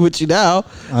everything with you now.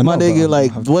 I know, My nigga, bro.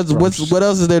 like what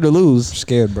else is there to lose? I'm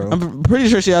scared, bro. I'm pretty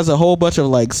sure she has a whole bunch of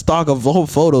like stock of whole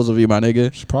photos of you, my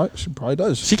nigga. She probably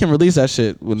does. She can release that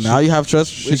shit. Well, now you have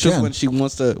trust. she It's just can. when she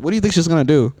wants to. What do you think she's gonna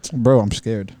do? Bro, I'm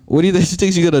scared. What do you think she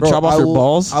thinks she's gonna chop off your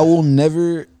balls? I will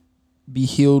never be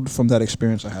healed from that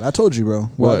experience I had. I told you, bro.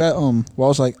 Well, What?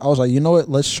 I was like, you know what?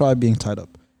 Let's try being tied up.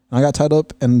 And I got tied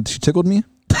up, and she tickled me.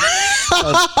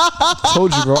 I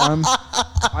told you, bro.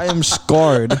 I am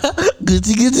scarred.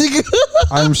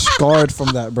 I'm scarred from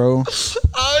that, bro.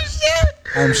 Oh shit!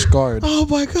 I'm scarred. Oh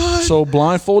my god! So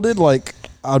blindfolded, like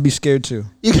I'd be scared too.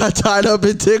 You got tied up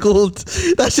and tickled.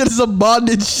 That shit is a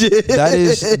bondage shit.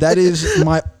 That is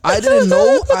my. I didn't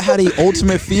know I had a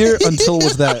ultimate fear until it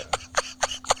was that.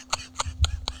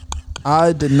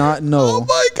 I did not know. Oh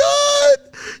my god,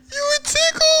 you were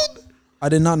tickled. I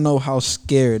did not know how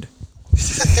scared.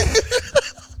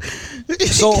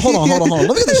 So hold on. Let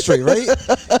me get this straight, right?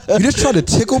 You just tried to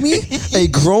tickle me. A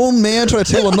grown man tried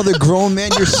to tickle another grown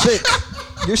man. You're sick.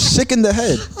 You're sick in the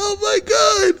head. Oh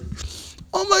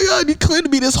my god, you claim to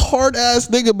be this hard ass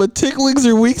nigga, but tickling's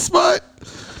your weak spot.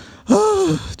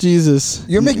 Oh, Jesus.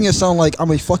 You're making it sound like I'm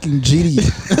a fucking GD.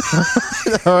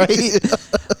 All right?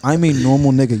 I'm a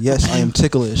normal nigga. Yes, I am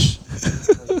ticklish.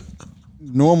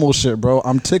 Normal shit, bro.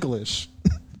 I'm ticklish.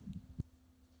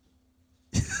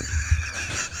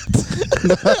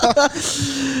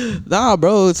 Nah,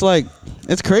 bro. It's like,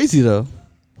 it's crazy though.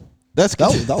 That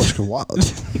was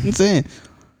wild. I'm saying.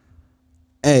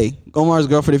 Hey, Omar's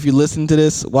girlfriend, if you listen to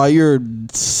this while you're,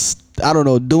 I don't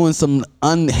know, doing some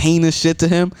unheinous shit to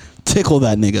him, tickle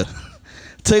that nigga.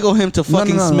 Tickle him to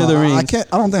fucking smithereens. I can't.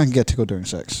 I don't think I can get tickled during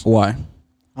sex. Why? I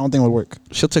don't think it would work.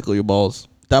 She'll tickle your balls.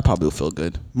 That probably will feel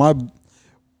good. My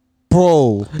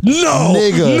bro,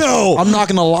 nigga, no. I'm not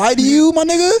gonna lie to you, my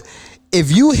nigga.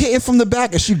 If you hit it from the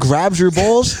back and she grabs your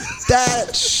balls,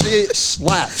 that shit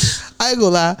slaps. I ain't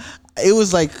gonna lie. It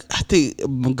was like, I think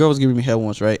my girl was giving me head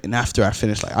once, right? And after I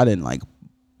finished, like, I didn't like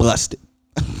bust it.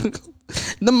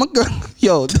 Then my girl,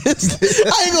 yo, this,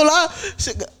 I ain't gonna lie.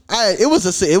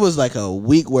 It was like a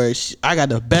week where I got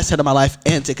the best head of my life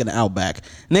and taking the Outback,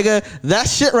 nigga. That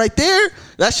shit right there,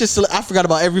 that shit. I forgot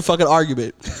about every fucking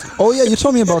argument. Oh yeah, you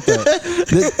told me about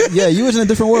that. Yeah, you was in a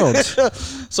different world.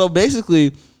 So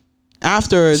basically,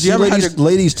 afterwards, you ever had your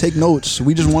ladies take notes.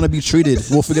 We just want to be treated.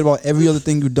 We'll forget about every other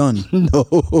thing you've done.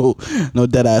 No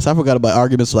dead ass. I forgot about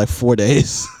arguments for like 4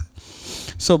 days.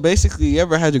 So basically, you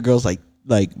ever had your girls like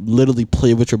literally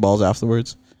play with your balls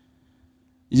afterwards?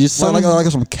 You just sound like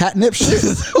some catnip shit.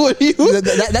 What do you?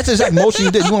 That's the exact motion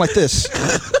you did. You went like this.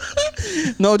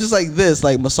 No, just like this,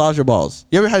 like massage your balls.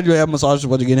 You ever had to have massages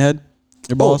while you're getting head?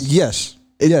 Your balls? Oh, yes.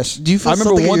 Yes. Do you feel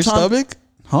something in your stomach?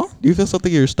 Huh? Do you feel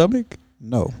something in your stomach?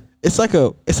 No. It's like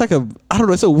a I don't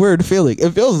know, it's a weird feeling.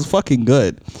 It feels fucking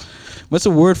good. But it's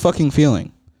a weird fucking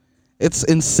feeling. It's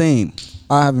insane.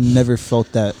 I have never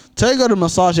felt that. Tell you go to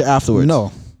massage it afterwards.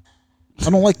 No. I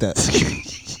don't like that.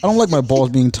 I don't like my balls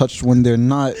being touched when they're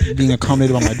not being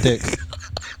accommodated by my dick.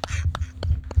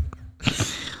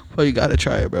 Well, you gotta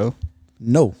try it, bro.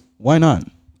 No. Why not?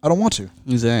 I don't want to.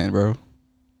 You saying, bro?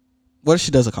 What if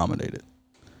she does accommodate it?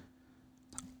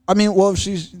 I mean, well, if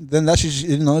she's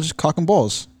just cock and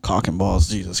balls. Cock and balls,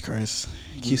 Jesus Christ.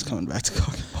 He keeps coming back to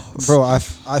cock and balls. Bro,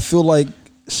 I feel like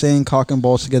saying cock and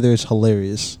balls together is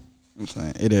hilarious. I'm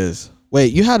saying it is.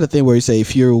 Wait, you had a thing where you say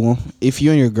if you and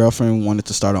your girlfriend wanted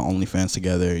to start an OnlyFans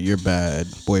together, you're bad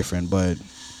boyfriend, but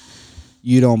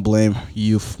you don't blame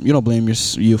you for your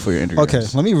ignorance. Okay,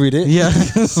 let me read it. Yeah,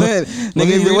 said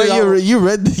nigga, the way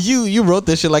you wrote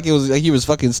this shit like it was like he was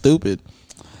fucking stupid.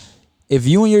 If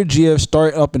you and your GF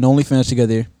start up an OnlyFans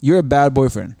together, you're a bad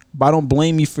boyfriend, but I don't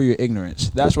blame you for your ignorance.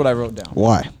 That's what I wrote down.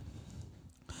 Why?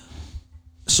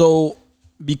 So,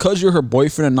 because you're her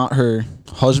boyfriend and not her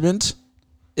husband,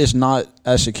 it's not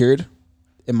as secured,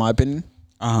 in my opinion.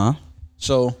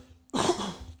 So,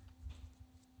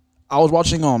 I was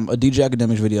watching a DJ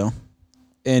Academics video,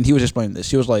 and he was explaining this.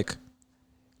 He was like,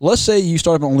 let's say you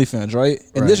start up an OnlyFans, right?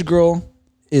 And this girl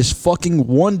is fucking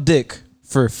one dick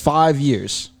for 5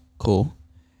 years. Cool.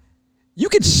 You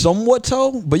can somewhat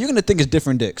tell, but you're gonna think it's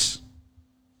different dicks,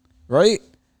 right?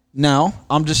 Now,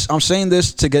 I'm saying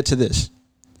this to get to this.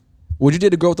 Would you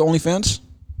date a girl with the OnlyFans?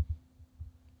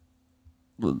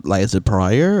 Like, is it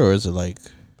prior or is it like?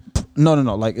 No.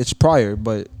 Like, it's prior,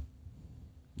 but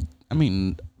I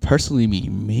mean, personally,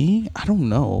 me, I don't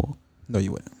know. No,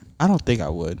 you wouldn't. I don't think I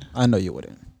would. I know you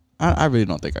wouldn't. I really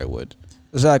don't think I would.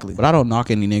 Exactly. But I don't knock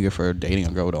any nigga for dating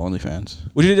a girl with OnlyFans.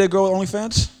 Would you date a girl with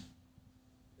OnlyFans?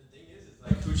 The thing is, it's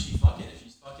like who's she fucking? If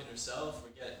she's fucking herself or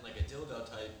getting like a dildo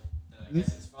type, then I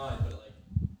guess it's fine. But like,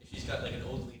 if she's got like an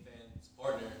OnlyFans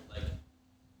partner, like,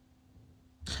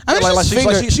 I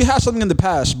mean, she has something in the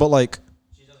past, but like,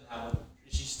 she doesn't have one.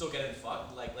 She's still getting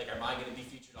fucked. Like, am I gonna be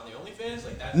featured on the OnlyFans?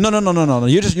 Like that? No.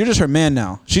 You're just her man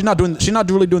now. She's not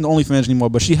really doing the OnlyFans anymore.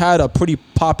 But she had a pretty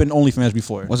poppin' OnlyFans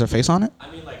before. Was her face on it? I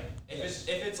mean, like, if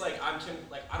it's like I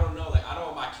don't know, like I don't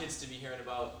want my kids to be hearing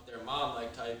about their mom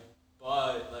like type,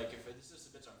 but like if this is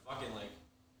a bitch I'm fucking like,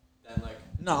 then like.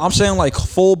 No, I'm saying like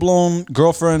full blown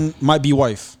girlfriend might be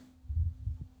wife.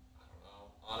 I don't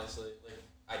know, honestly,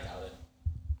 like I doubt it.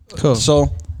 Cool. So,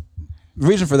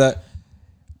 reason for that,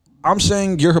 I'm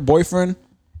saying you're her boyfriend,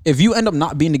 if you end up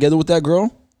not being together with that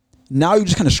girl, now you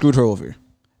just kind of screwed her over.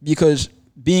 Because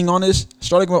being honest,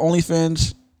 starting with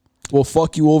OnlyFans will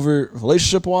fuck you over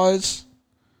relationship wise.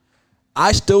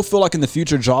 I still feel like in the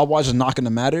future, job wise is not going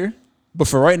to matter. But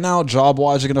for right now, job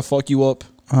wise is going to fuck you up.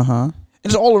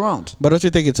 It's all around. But don't you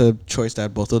think it's a choice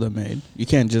that both of them made? You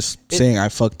can't just saying I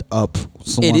fucked up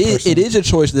someone. It is a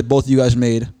choice that both of you guys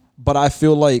made. But I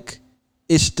feel like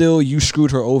it's still you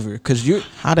screwed her over. Because you,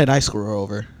 How did I screw her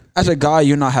over? as a guy,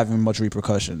 you're not having much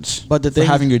repercussions. But the for thing,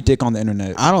 having your dick on the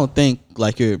internet. I don't think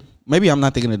like you're. Maybe I'm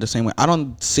not thinking it the same way. I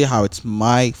don't see how it's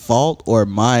my fault or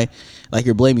like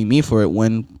you're blaming me for it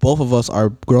when both of us are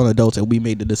grown adults and we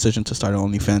made the decision to start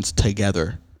OnlyFans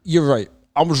together. You're right.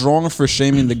 I was wrong for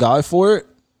shaming the guy for it,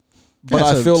 but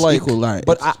Yeah, I feel like. equal line.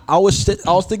 But I was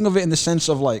thinking of it in the sense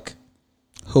of like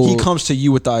he comes to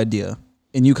you with the idea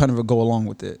and you kind of go along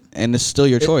with it, and it's still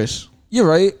your choice. You're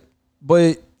right,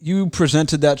 but you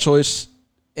presented that choice,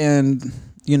 and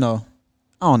I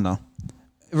don't know.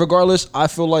 Regardless, I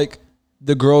feel like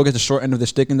the girl gets the short end of the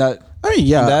stick in that. I mean,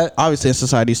 yeah, that. obviously in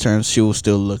society's terms, she will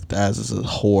still looked as a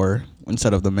whore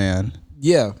instead of the man.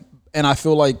 Yeah, and I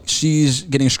feel like she's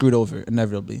getting screwed over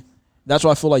inevitably. That's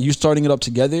why I feel like you starting it up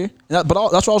together. That's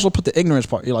why I also put the ignorance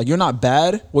part. You're like, you're not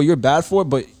bad. Well, you're bad for it,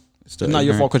 but it's not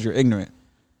your fault because you're ignorant.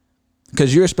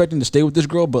 Because you're expecting to stay with this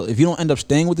girl, but if you don't end up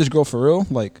staying with this girl for real,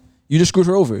 like, you just screwed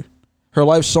her over. Her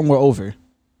life's somewhere over,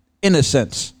 in a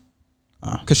sense.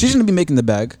 Because she's going to be making the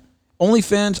bag.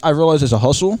 OnlyFans, I realize, is a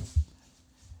hustle.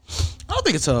 I don't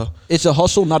think it's a. It's a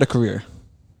hustle, not a career.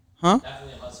 Huh?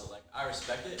 Definitely a hustle. Like, I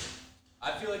respect it.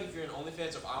 I feel like if you're in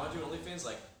OnlyFans, or if I want to do OnlyFans,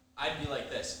 like, I'd be like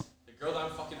this. The girl that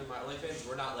I'm fucking in my OnlyFans,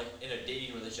 we're not, like, in a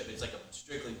dating relationship. It's, like, a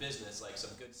strictly business, like,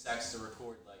 some good sex to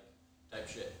record, like, type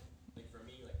shit. Like, for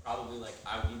me, like, probably, like,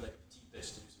 I would need, like, a petite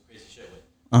bitch to do some crazy shit with.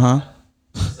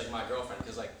 It's, like, my girlfriend,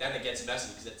 because, like, then it gets messy,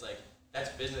 because it's, like, that's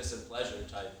business and pleasure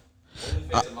type.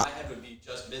 OnlyFans in my head would be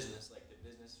just business, like, the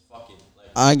business fucking, like.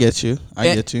 I get you.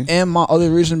 I get you. And my other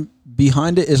reason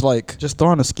behind it is, like, Just throw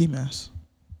on a ski mask.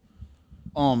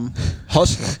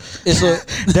 hustle. It's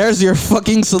a There's your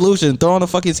fucking solution. Throw on a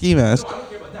fucking ski mask. No, I don't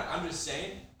care about that. I'm just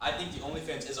saying, I think the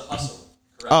OnlyFans is a hustle,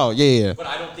 correct? Oh, yeah. But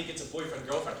I don't think it's a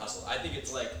boyfriend-girlfriend hustle. I think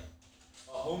it's like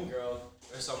a homegirl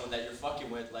or someone that you're fucking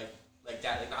with, like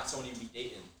that, like not someone you'd be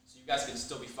dating. So you guys can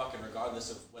still be fucking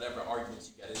regardless of whatever arguments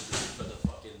you get into for the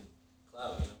fucking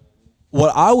clout, you know what I mean?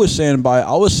 what I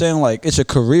was saying like it's a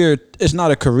career. It's not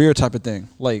a career type of thing.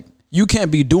 Like you can't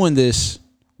be doing this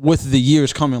with the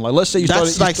years coming. Like let's say you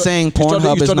That's started. like saying Pornhub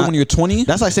you is started not. when you're 20.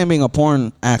 That's like saying being a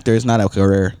porn actor is not a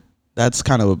career. That's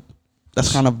kind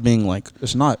of being like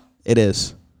It's not. it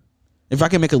is. If I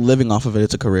can make a living off of it,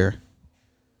 it's a career.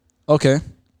 Okay.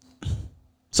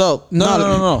 So No.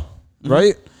 Mm-hmm.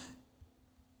 Right?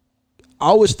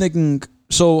 I was thinking,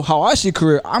 so how I see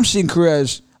career, I'm seeing career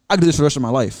as I can do this for the rest of my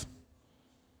life.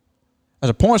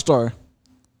 As a porn star,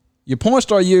 your porn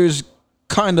star years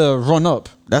kind of run up.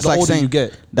 That's the like older saying you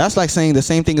get. That's like saying the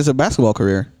same thing as a basketball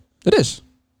career. It is.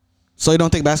 So you don't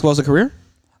think basketball is a career?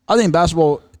 I think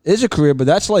basketball is a career, but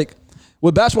that's like,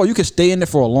 with basketball, you can stay in it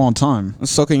for a long time.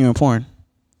 So can you in porn?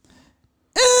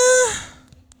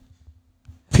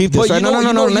 Peep this. But Right? you know- No.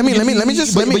 you know- Let me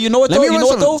But you know what let though? me You run know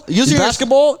what some- though? Use your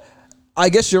Basketball, I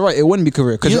guess you're right. It wouldn't be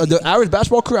career because You- the average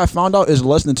basketball career I found out is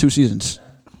less than 2 seasons.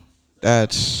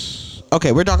 That's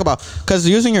okay. We're talking about because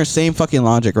using your same fucking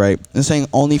logic, right? And saying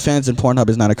OnlyFans and Pornhub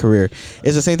is not a career.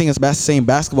 It's the same thing as saying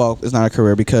basketball is not a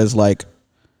career because like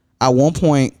at one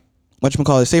point,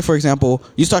 whatchamacallit, say for example,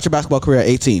 you start your basketball career at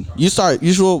 18. You start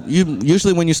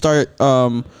usually when you start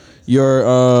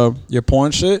your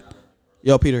porn shit.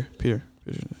 Yo, Peter,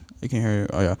 I can't hear you.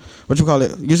 Oh yeah,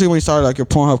 usually when you start like your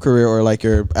Pornhub career or like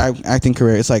your acting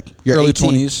career, it's like you're Early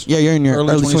 18. 20s. Yeah, you're in your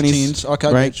early 20s, teens. Okay,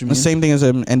 I get right? what you The mean. same thing as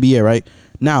an NBA, right?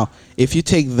 Now, if you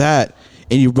take that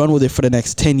and you run with it for the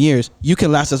next 10 years, you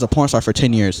can last as a porn star for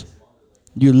 10 years.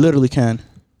 You literally can.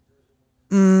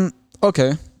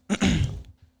 Okay.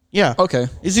 Yeah. Okay.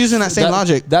 It's using that same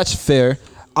logic. That's fair.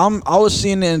 I was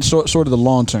seeing it in sort of the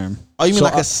long term. Oh, you mean So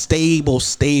like a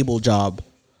stable job?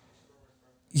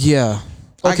 Yeah.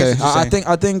 I get Okay. what you're saying.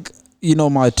 I think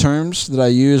my terms that I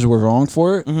used were wrong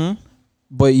for it. Mm-hmm.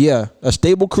 But yeah, a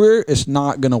stable career is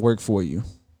not gonna work for you.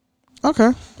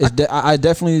 Okay. I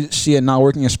definitely see it not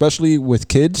working, especially with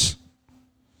kids.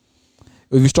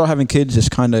 If you start having kids, just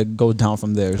kind of go down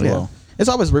from there as well. It's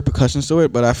always repercussions to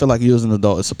it, but I feel like you as an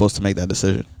adult is supposed to make that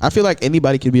decision. I feel like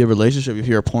anybody can be in a relationship if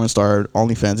you're a porn star or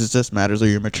OnlyFans. It just matters of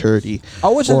your maturity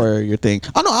or your thing.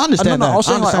 Oh, no, I understand that. I was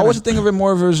saying, understand I wasn't thinking of it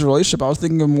more of as a relationship. I was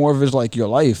thinking of more of as like your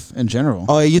life in general.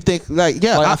 Oh, you think like,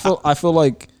 yeah. Like, I feel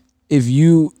like if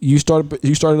you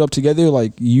started up together,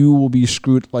 like you will be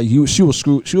screwed. Like she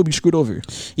will be screwed over.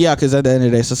 Yeah, because at the end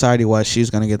of the day, society-wise, she's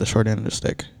gonna get the short end of the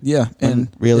stick. Yeah, and it's gonna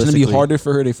realistically, be harder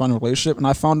for her to find a relationship. And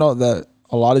I found out that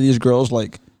a lot of these girls,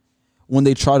 like when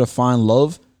they try to find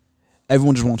love,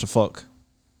 everyone just wants to fuck.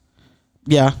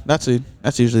 Yeah, that's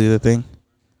usually the thing.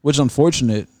 Which is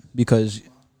unfortunate because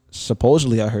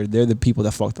supposedly I heard they're the people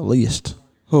that fuck the least.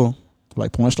 Who?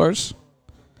 Like porn stars.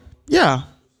 Yeah,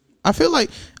 I feel like.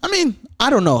 I mean, I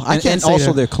don't know. I can't And say also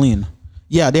that. they're clean.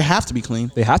 Yeah, they have to be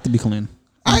clean. They have to be clean.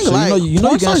 I ain't So gonna lie, you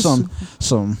know you got porn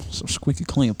some squeaky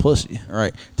clean pussy.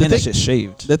 Right. And that shit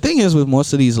shaved. The thing is with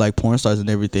most of these like porn stars and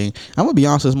everything, I'm gonna be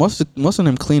honest, most of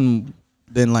them clean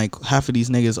than like half of these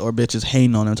niggas or bitches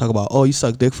hating on them, talk about, oh, you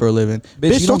suck dick for a living.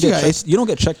 Bitch, you don't got you don't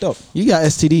get checked up. you got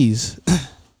STDs.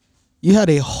 You had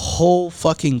a whole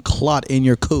fucking clot in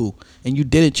your coo and you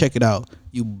didn't check it out.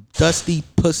 You dusty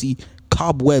pussy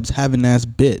cobwebs having ass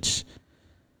bitch.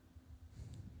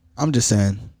 I'm just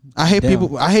saying. I hate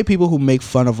people who make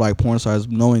fun of like porn stars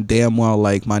knowing damn well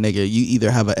like, my nigga, you either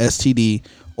have a STD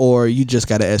or you just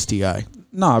got a STI.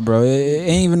 Nah, bro. It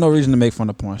ain't even no reason to make fun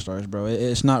of porn stars, bro.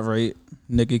 It's not right.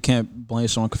 Nigga, you can't blame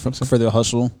someone for their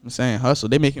hustle. I'm saying hustle.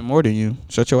 They making more than you.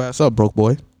 Shut your ass up, broke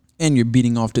boy. And you're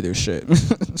beating off to their shit.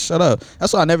 Shut up.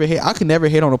 That's why I never hate. I can never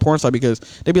hate on a porn star because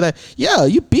they be like, yeah,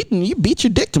 you beat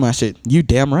your dick to my shit. You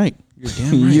damn right. You're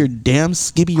damn right. You're damn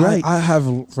skibby right. I have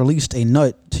released a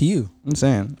nut to you. I'm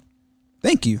saying.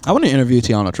 Thank you. I want to interview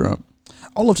Tiana Trump.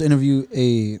 I'd love to interview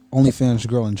a OnlyFans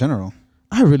girl in general.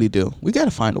 I really do. We got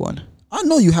to find one. I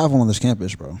know you have one on this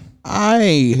campus, bro.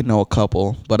 I know a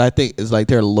couple, but I think it's like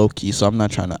they're low key, so I'm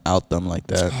not trying to out them like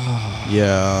that.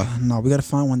 Yeah. No, we got to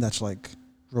find one that's like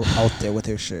real out there with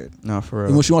her shit. No, for real.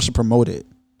 And when she wants to promote it.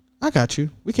 I got you.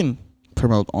 We can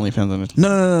promote OnlyFans on it.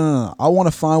 No. I want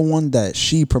to find one that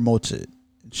she promotes it.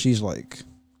 She's like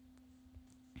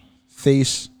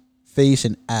face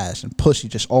and ass and pussy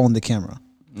just all in the camera.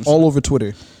 All over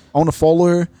Twitter. I want to follow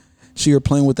her, see her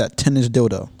playing with that tennis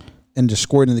dildo and just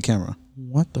squirting in the camera.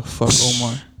 What the fuck,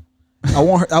 Omar?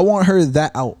 I want her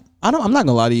that out. I'm not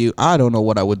gonna lie to you. I don't know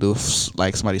what I would do if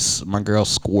like my girl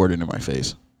squirted in my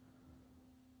face.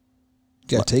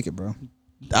 You gotta take it, bro.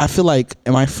 I feel like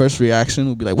my first reaction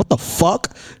would be like, "What the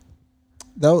fuck?"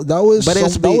 That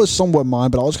was somewhat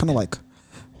mine, but I was kind of like,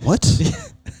 "What?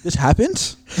 This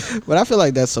happened?" But I feel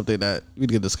like that's something that we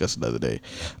could discuss another day.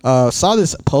 Saw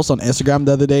this post on Instagram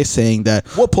the other day saying that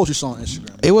What post you saw on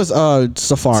Instagram? it was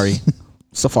Safari.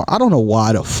 Safari. I don't know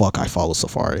why the fuck I follow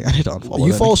Safari. I need to unfollow.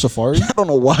 You that follow nigga. Safari? I don't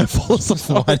know why I follow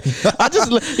Safari.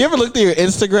 You ever looked at your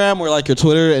Instagram or like your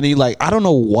Twitter and you like, I don't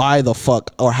know why the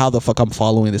fuck or how the fuck I'm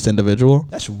following this individual.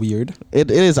 That's weird. It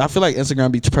is. I feel like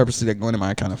Instagram be purposely like going to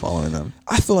my account and following them.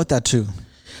 I feel like that too.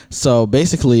 So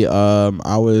basically,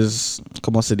 I was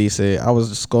como se dice, I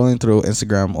was scrolling through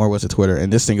Instagram or was it Twitter,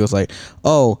 and this thing was like,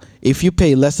 oh, if you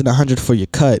pay less than 100 for your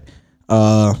cut,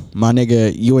 my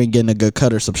nigga, you ain't getting a good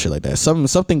cut or some shit like that.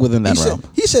 Something within that realm.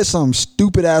 He said some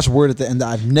stupid ass word at the end that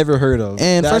I've never heard of.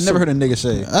 And that I've never heard a nigga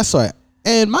say. That's right.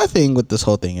 And my thing with this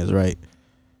whole thing is right.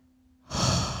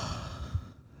 Oh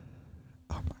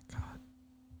my god.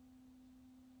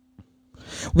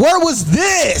 Where was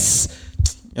this?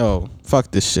 Yo, fuck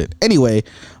this shit. Anyway,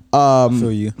 I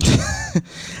feel you.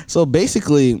 so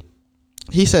basically,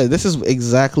 he said this is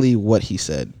exactly what he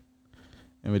said.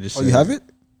 Let me just Oh, you have it?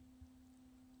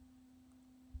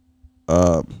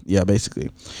 Yeah, basically.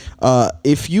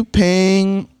 If you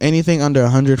paying anything under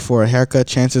 100 for a haircut,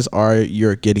 chances are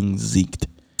you're getting zeked.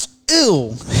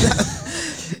 Ew.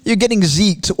 You're getting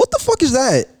zeked. What the fuck is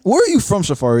that? Where are you from,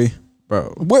 Safari?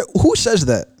 Bro. Who says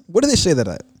that? Where do they say that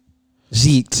at?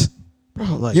 Zeked. Bro,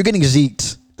 like You're getting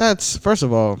zeked. that's first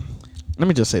of all, let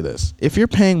me just say this. If you're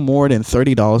paying more than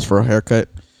 $30 for a haircut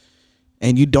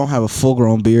and you don't have a full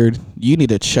grown beard, you need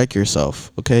to check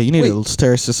yourself. Okay? You need to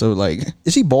stare system like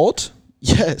Is he bald?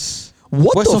 yes.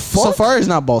 What the fuck? Safari is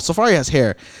not bald. Safari has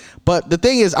hair. But the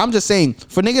thing is, I'm just saying,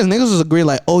 for niggas was agree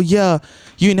like, oh yeah,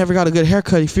 you ain't never got a good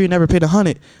haircut if you never paid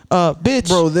 100. Bitch.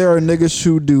 Bro, there are niggas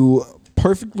who do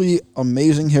perfectly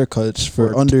amazing haircuts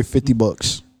for under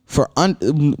 $50. For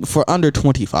under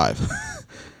 25.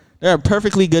 There are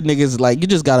perfectly good niggas like you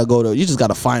just gotta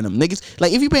find them niggas.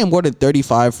 Like if you pay more than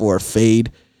 35 for a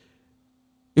fade,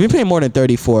 if you pay more than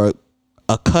 30 for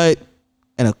a cut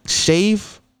and a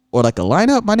shave or like a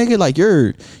lineup, my nigga, like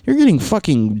you're getting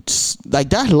fucking like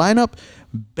that lineup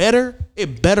better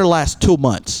last 2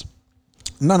 months.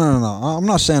 No. I'm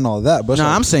not saying all that, but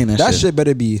I'm saying that shit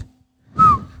better be.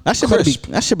 That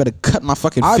shit better cut my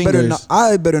fucking I fingers.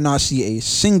 I better not see a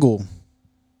single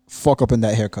fuck up in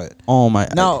that haircut. Oh my!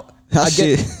 Now that I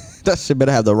get shit. That shit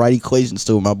better have the right equations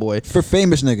to it, my boy. For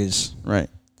famous niggas, Right.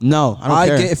 No, I don't I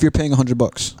care. get if you're paying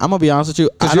 $100. I'm gonna be honest with you.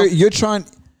 I Because don't- you're trying,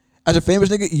 as a famous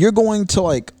nigga, you're going to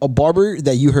like a barber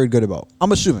that you heard good about.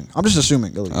 I'm assuming. I'm just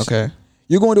assuming at least. Okay.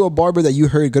 You're going to a barber that you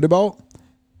heard good about.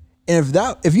 And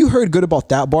if you heard good about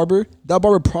that barber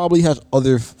probably has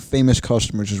other famous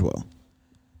customers as well.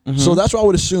 Mm-hmm. So that's why I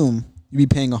would assume you'd be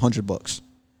paying $100.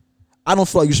 I don't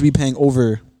feel like you should be paying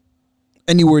over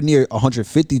anywhere near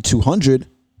 150, 200.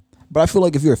 But I feel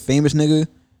like if you're a famous nigga,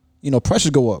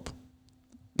 prices go up.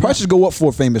 Prices go up for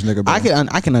a famous nigga, bro.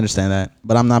 I can understand that,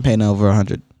 but I'm not paying over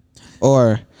 100.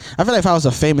 Or I feel like if I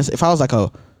was like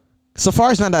a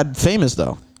Safari's not that famous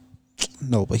though.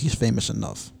 No, but he's famous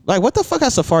enough. Like, what the fuck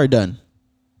has Safari done?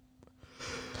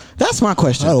 That's my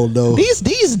question. I don't know.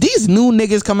 These new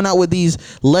niggas coming out with these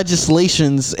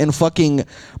legislations and fucking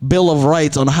Bill of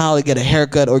Rights on how to get a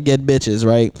haircut or get bitches,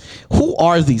 right? Who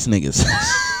are these niggas?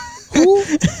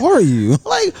 Who are you?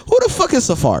 Like, who the fuck is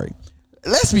Safari?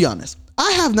 Let's be honest.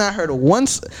 I have not heard of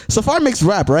once. Safari makes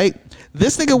rap, right?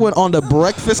 This nigga went on the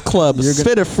Breakfast Club,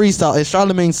 spit a freestyle, and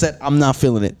Charlamagne said, "I'm not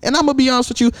feeling it." And I'm gonna be honest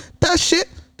with you, that shit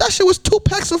was 2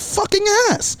 packs of fucking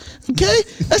ass. Okay,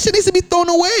 that shit needs to be thrown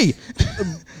away.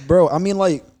 Bro, I mean,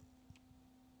 like,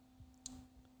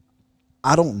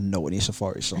 I don't know any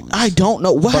Safari songs. I don't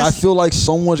know what. But I feel like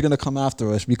someone's gonna come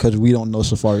after us because we don't know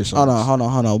Safari songs. Hold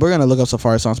on. We're gonna look up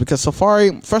Safari songs because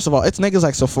Safari. First of all, it's niggas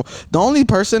like Safari. The only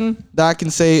person that I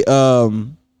can say,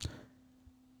 on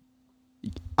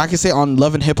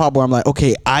Love and Hip Hop where I'm like,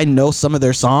 okay, I know some of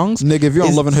their songs. Nigga, if you're on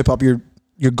is Love and Hip Hop, you're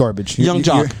garbage. Young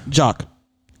Jock.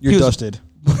 You're He was- dusted.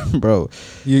 Bro,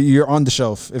 You're on the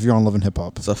shelf if you're on Love and Hip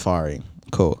Hop. Safari.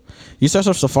 Cool. You search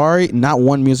up Safari, not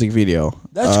one music video.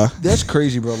 That's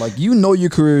crazy, bro. Like, your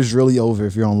career is really over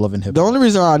if you're on Love and Hip The Hop. only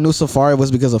reason I knew Safari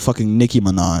was because of fucking Nicki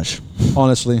Minaj.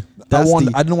 Honestly, I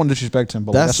didn't want to disrespect him,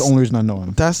 but that's the only reason I know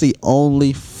him. That's the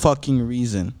only fucking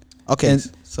reason. Okay. And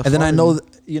then I know,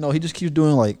 he just keeps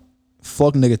doing like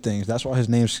fuck nigga things. That's why his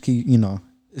name's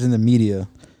is in the media.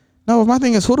 No, my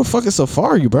thing is, who the fuck is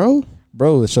Safari, bro?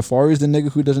 Bro, Safari's the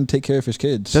nigga who doesn't take care of his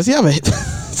kids. Does he have a hit?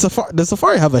 Does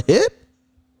Safari have a hit?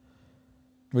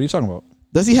 What are you talking about?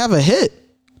 Does he have a hit?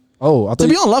 Oh, I thought To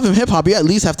be on Love and Hip Hop, you at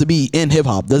least have to be in hip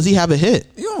hop. Does he have a hit?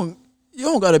 you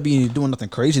don't gotta be doing nothing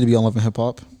crazy to be on Love and Hip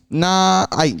Hop. Nah,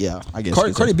 I guess.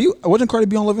 Cardi B wasn't Cardi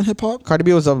B on Love and Hip Hop? Cardi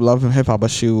B was on Love and Hip Hop, but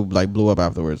she like blew up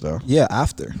afterwards though. Yeah,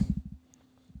 after.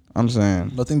 I'm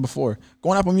saying Nothing before. Go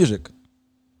on Apple Music.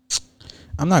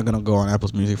 I'm not gonna go on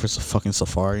Apple's Music for fucking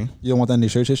Safari. You don't want that in your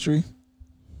search history?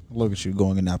 Look at you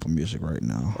going in Apple Music right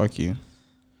now. Fuck you.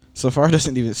 Safari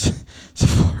doesn't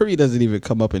even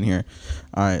come up in here.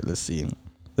 All right, let's see.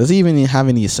 Does he even have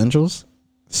any essentials?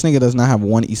 This nigga does not have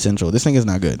one essential. This nigga's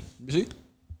not good. You see?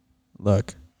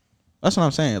 Look, that's what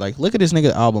I'm saying. Like, look at this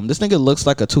nigga album. This nigga looks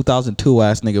like a 2002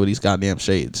 ass nigga with these goddamn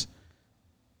shades.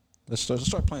 Let's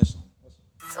start playing.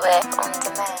 Sweat on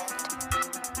demand.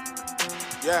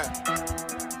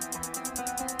 Yeah.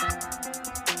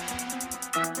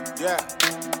 Yeah.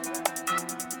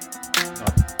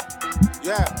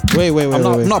 Yeah. Wait.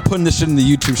 I'm not putting this shit in the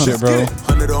YouTube shit, bro.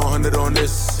 100 on 100 on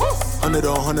this. 100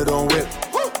 on 100 on whip.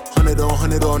 100 on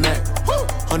 100 on that.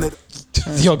 100.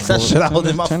 Yo, that shit out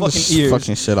in my Turn fucking this ears.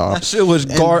 fucking shit off. That shit was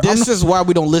And garbage. this is why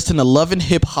we don't listen to Love and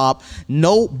Hip Hop.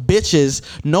 No bitches,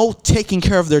 no taking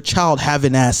care of their child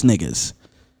having ass niggas.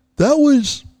 That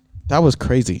was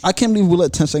crazy. I can't believe we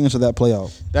let 10 seconds of that play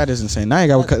out. That is insane. Now I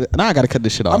gotta cut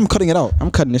this shit off. I'm cutting it out. I'm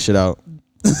cutting this shit out.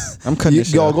 I'm cutting this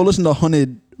shit Y'all out. go listen to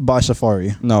 100 by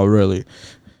Safari. No, really.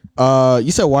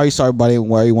 You said why you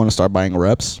want to start buying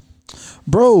reps?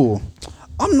 Bro,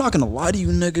 I'm not gonna lie to you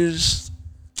niggas.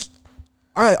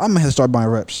 Alright, I'm gonna have to start buying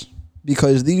reps.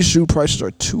 Because these shoe prices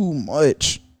are too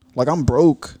much. Like, I'm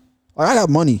broke. Like, I got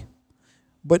money.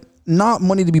 But not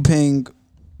money to be paying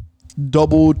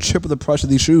double, triple the price of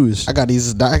these shoes. I got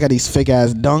these fake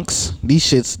ass dunks. These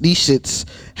shits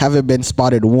haven't been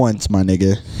spotted once, my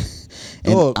nigga.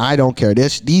 And Dog. I don't care.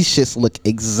 These shits look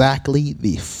exactly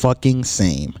the fucking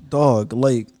same. Dog,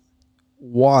 like,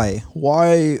 why?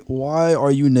 Why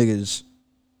are you niggas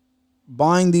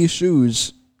buying these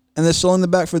shoes and they're selling them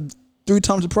back for 3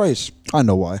 times the price? I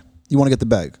know why. You want to get the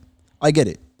bag. I get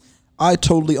it. I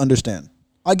totally understand.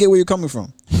 I get where you're coming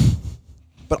from.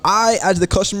 But I, as the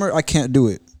customer, I can't do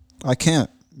it. I can't.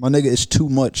 My nigga, it's too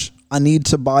much. I need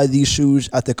to buy these shoes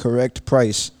at the correct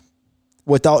price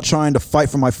without trying to fight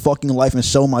for my fucking life and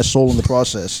sell my soul in the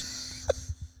process.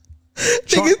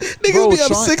 Niggas Bro, be up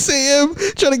try- 6 a.m.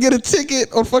 trying to get a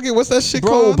ticket on fucking what's that shit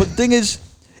Bro, called? but the thing is,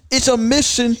 it's a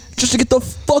mission just to get the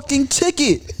fucking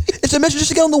ticket. It's a mission just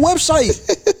to get on the website.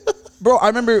 Bro, I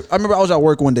remember I was at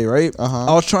work one day, right? Uh-huh.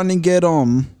 I was trying to get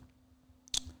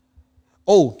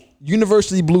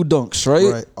University Blue Dunks,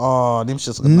 right? Right. Oh, them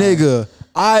shits. Nigga,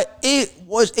 it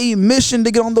was a mission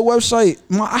to get on the website.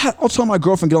 I'll tell my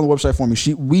girlfriend get on the website for me.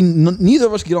 Neither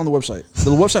of us could get on the website.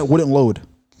 The website wouldn't load.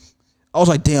 I was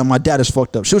like, damn, my dad is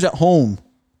fucked up. She was at home.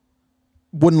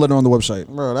 Wouldn't let her on the website.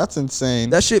 Bro, that's insane.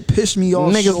 That shit pissed me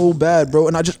off Niggas- so bad, bro.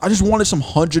 And I just wanted some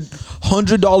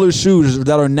 $100 shoes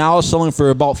that are now selling for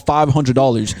about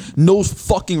 $500. No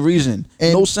fucking reason.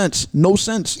 And- no sense. No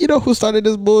sense. You know who started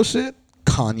this bullshit?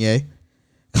 Kanye.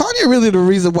 Kanye really the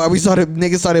reason why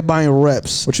niggas started buying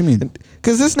reps. What you mean?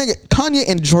 Because this nigga, Kanye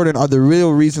and Jordan are the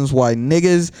real reasons why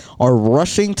niggas are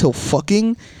rushing to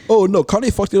fucking. Oh no,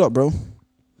 Kanye fucked it up, bro.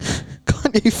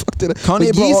 Kanye fucked it up. Kanye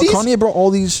But brought, Yeezys? Kanye brought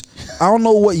all these. I don't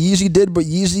know what Yeezy did, but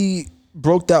Yeezy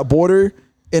broke that border,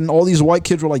 and all these white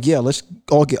kids were like, "Yeah, let's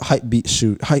all get Hype Beast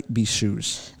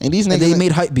shoes." And these niggas, And they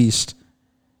made Hype Beast,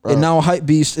 Bro. and now Hype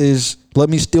Beast is let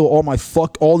me steal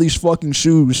all these fucking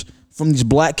shoes from these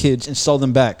black kids and sell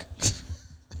them back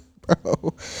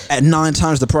bro, at 9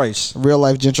 times the price, real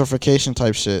life gentrification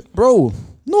type shit. bro.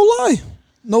 No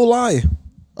lie.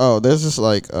 Oh, there's this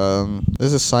like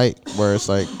there's a site where it's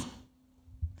like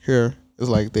here it's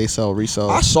like they resell.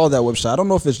 I saw that website. I don't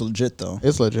know if it's legit though.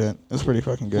 It's legit. It's pretty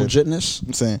fucking good. Legitness.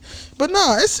 I'm saying, but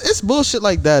no, it's bullshit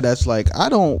like that. That's like I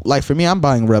don't like. For me, I'm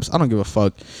buying reps. I don't give a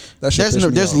fuck. That shit pissed me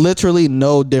There's off. literally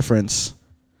no difference.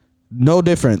 No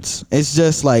difference. It's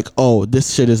just like, oh,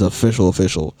 this shit is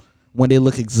official when they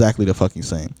look exactly the fucking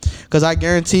same. Because I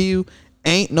guarantee you,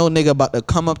 ain't no nigga about to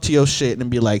come up to your shit and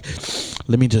be like,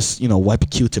 let me just wipe a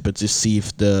Q-tip and just see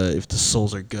if the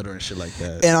soles are good or shit like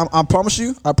that. And I promise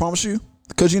you,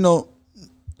 because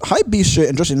Hype Beast shit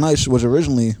and Dressing Nice was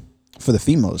originally for the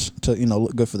females to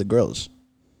look good for the girls.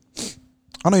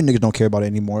 I know you niggas don't care about it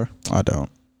anymore. I don't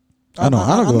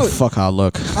give a fuck how I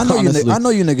look. I know honestly. I know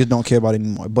you niggas don't care about it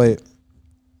anymore, but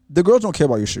the girls don't care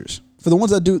about your shoes. For the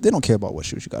ones that do, they don't care about what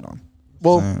shoes you got on.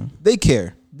 Well, Damn. they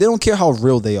care. They don't care how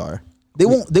real they are. They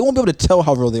won't be able to tell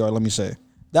how real they are, let me say.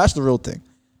 That's the real thing.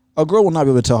 A girl will not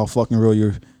be able to tell how fucking real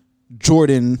your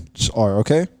Jordans are,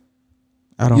 okay?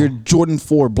 I don't. Your Jordan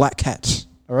 4 black cats,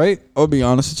 all right? I'll be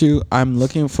honest with you. I'm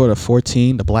looking for the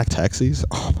 14, the black taxis.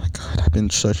 Oh my god, I've been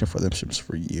searching for them ships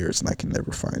for years and I can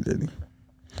never find any.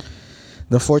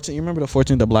 The 14, you remember the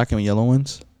 14, the black and yellow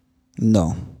ones?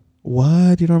 No.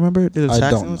 What? You don't remember? The I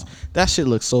taxi don't ones? know. That shit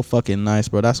looks so fucking nice,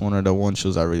 bro. That's one of the one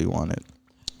shoes I really wanted.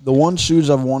 The one shoes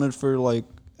I've wanted for like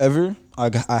ever,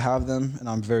 I have them and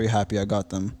I'm very happy I got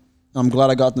them. I'm glad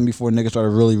I got them before niggas started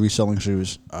really reselling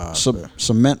shoes. Fair.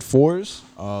 Cement 4s,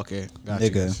 Oh, okay. Got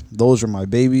nigga, those are my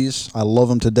babies. I love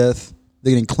them to death.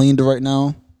 They're getting cleaned right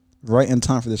now, right in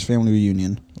time for this family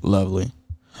reunion. Lovely.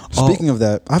 Speaking of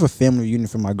that, I have a family reunion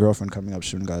for my girlfriend coming up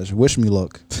soon, guys. Wish me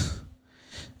luck.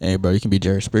 Hey, bro, you can be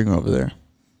Jerry Springer over there.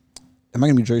 Am I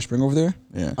gonna be Jerry Springer over there?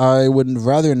 Yeah. I would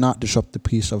rather not disrupt the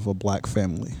peace of a black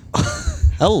family.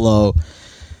 Hello.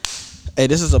 Hey,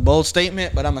 this is a bold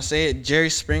statement, but I'm going to say it. Jerry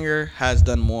Springer has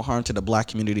done more harm to the black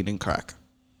community than crack.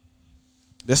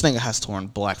 This nigga has torn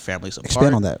black families apart.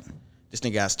 Expand on that. This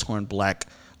nigga has torn black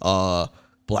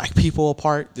people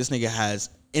apart. This nigga has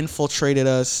infiltrated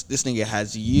us. This nigga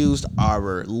has used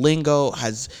our lingo,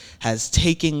 has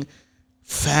taken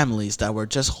families that were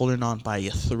just holding on by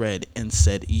a thread and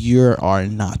said, you are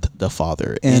not the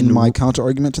father. And my counter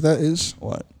argument to that is,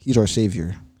 what? he's our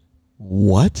savior.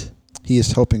 What? He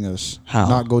is helping us How?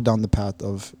 not go down the path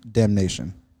of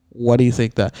damnation. What do you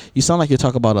think that? You sound like you're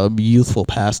talking about a youthful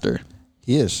pastor.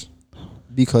 He is.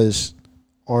 Because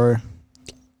our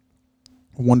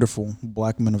wonderful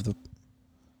black men of the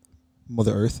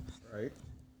Mother Earth, right?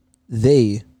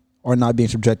 They are not being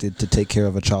subjected to take care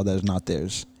of a child that is not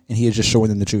theirs. And he is just showing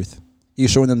them the truth. He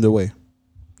is showing them the way.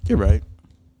 You're right.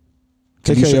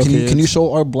 Can Take care of your can you kids.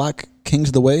 show our black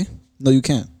kings the way? No, you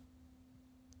can't.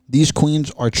 These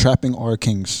queens are trapping our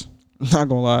kings. Not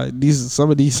gonna lie,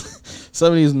 some of these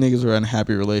niggas were in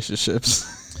happy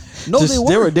relationships. No, they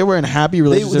were. They were in happy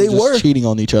relationships, they just were. cheating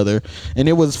on each other, and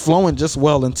it was flowing just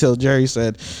well until Jerry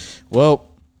said, "Well,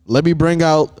 let me bring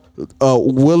out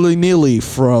willy nilly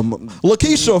from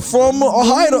Lakeisha from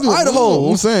Idaho.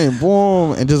 I'm saying,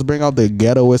 boom, and just bring out the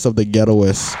ghettoest of the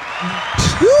ghettoest."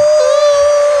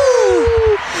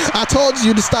 I told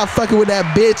you to stop fucking with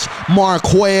that bitch,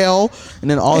 Marquel, and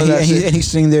then all of that shit. And he's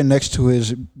sitting there next to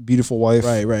his beautiful wife.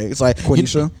 Right. It's like,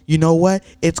 Quenisha. you know what?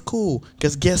 It's cool.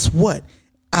 Because guess what?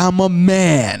 I'm a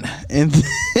man. And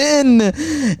then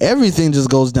everything just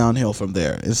goes downhill from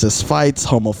there. It's just fights,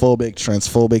 homophobic,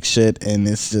 transphobic shit. And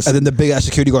it's just. And then the big ass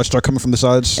security guards start coming from the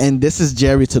sides. And this is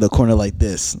Jerry to the corner like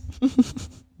this.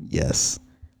 Yes.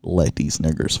 let these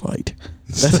niggers fight.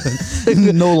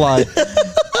 No lie.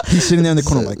 He's sitting there in the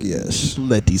corner like, yes,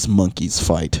 Let these monkeys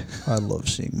fight. I love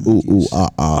seeing Ooh, monkeys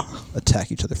ooh,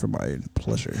 attack each other for my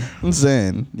pleasure. I'm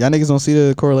saying, y'all niggas don't see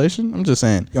the correlation? I'm just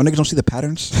saying. Y'all niggas don't see the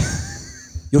patterns?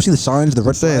 You don't see the signs, the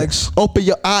red flags? Open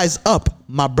your eyes up,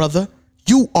 my brother.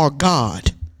 You are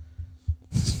God.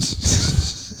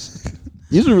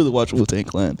 You should really watch Wu-Tang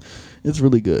Clan. It's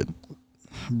really good.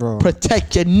 Bro.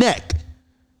 Protect your neck.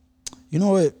 You know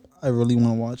what I really want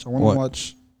to watch? I want What? to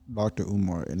watch Dr.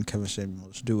 Umar and Kevin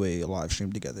Samuels do a live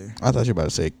stream together. I thought you were about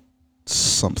to say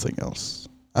something else.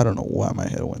 I don't know why my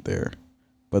head went there.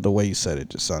 But the way you said it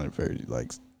just sounded very,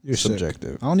 like, You're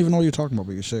subjective. Sick. I don't even know what you're talking about,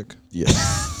 but you're sick. Yeah.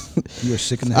 You're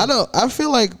sick in the head. I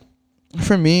feel like,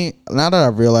 for me, now that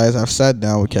I've realized I've sat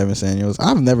down with Kevin Samuels,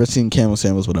 I've never seen Kevin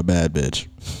Samuels with a bad bitch.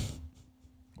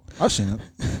 I've seen it.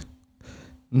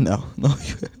 No.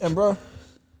 And bro,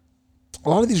 a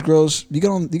lot of these girls, you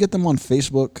get them on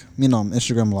Facebook,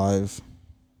 Instagram Live.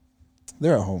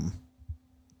 They're at home.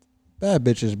 Bad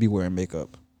bitches be wearing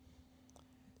makeup.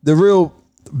 The real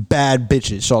bad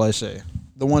bitches, shall I say?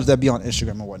 The ones that be on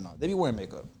Instagram and whatnot. They be wearing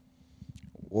makeup.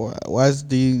 Why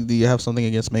do you have something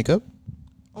against makeup?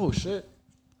 Oh shit.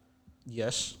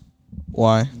 Yes.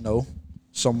 Why? No.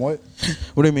 Somewhat.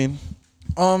 What do you mean?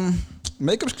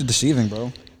 Makeup's deceiving,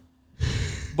 bro.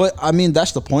 But I mean,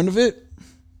 that's the point of it.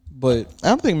 But I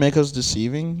don't think makeup's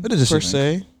deceiving. It is per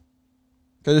deceiving. se.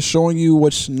 because it's showing you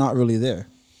what's not really there.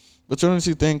 But don't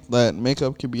you think that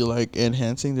makeup could be like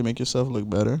enhancing to make yourself look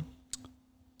better?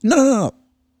 No.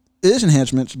 It is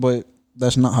enhancements, but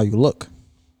that's not how you look.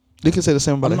 You can say the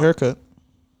same about a haircut.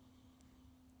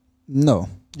 No,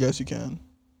 Yes, you can.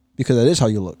 because that is how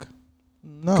you look.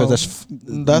 No, Because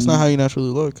that's not how you naturally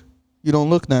look. You don't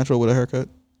look natural with a haircut.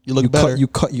 You look better. You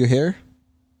cut your hair.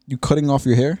 You cutting off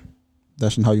your hair.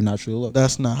 That's not how you naturally look.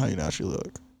 That's not how you naturally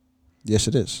look. Yes,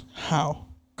 it is. How?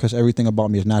 Because everything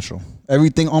about me is natural.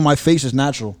 Everything on my face is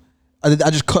natural. I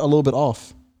just cut a little bit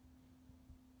off.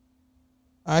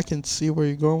 I can see where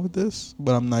you're going with this,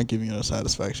 but I'm not giving you the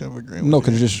satisfaction of agreeing No, with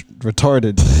you. because you're just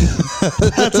retarded.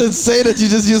 That's insane that you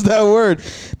just used that word.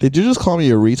 Did you just call me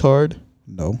a retard?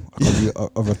 No, I call you a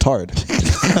retard.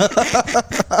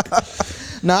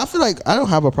 Nah, I feel like I don't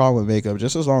have a problem with makeup,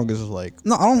 just as long as it's like.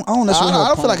 No, I don't necessarily. I have a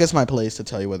don't feel like problem. it's my place to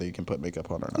tell you whether you can put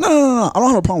makeup on or not. No. I don't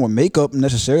have a problem with makeup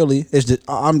necessarily. It's just,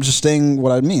 I'm just saying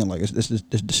what I mean. Like it's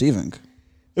deceiving.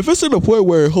 If it's to the point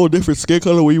where a whole different skin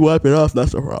color when you wipe it off,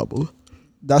 that's a problem.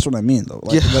 That's what I mean, though.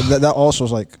 Like, Yeah. that also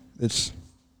is like it's.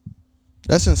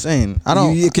 That's insane. I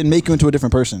don't. It can make you into a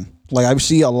different person. Like I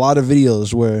see a lot of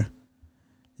videos where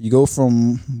you go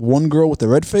from one girl with the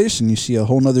red face and you see a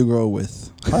whole nother girl with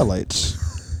highlights.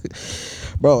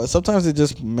 Bro, sometimes they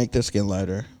just make their skin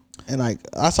lighter. And like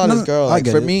I saw this girl. I Like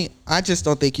get for it. me, I just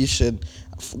don't think you should.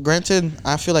 Granted,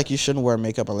 I feel like you shouldn't wear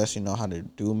makeup unless you know how to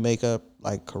do makeup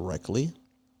like correctly.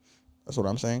 That's what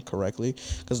I'm saying, correctly.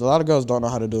 Because a lot of girls don't know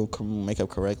how to do makeup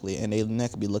correctly, and they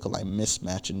neck be looking like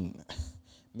mismatching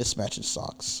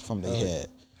socks from their head.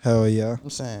 Hell yeah! I'm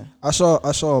saying, I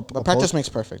saw. but practice makes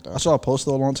perfect. Though. I saw a post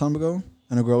though a long time ago,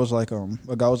 and a girl was like, a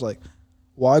guy was like,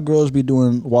 "Why girls be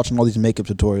watching all these makeup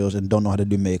tutorials and don't know how to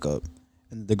do makeup?"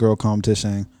 And the girl commented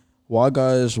saying, "Why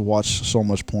guys watch so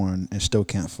much porn and still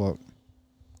can't fuck?"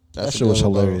 That a shit was good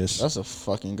rebuttal. hilarious. That's a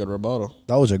fucking good rebuttal.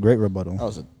 That was a great rebuttal.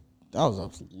 That was a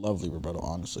lovely rebuttal,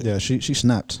 honestly. Yeah, she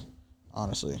snapped.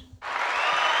 Honestly.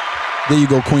 There you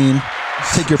go, queen.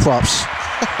 Take your props.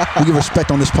 We give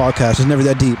respect on this podcast. It's never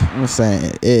that deep. I'm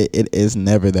saying it is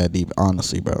never that deep,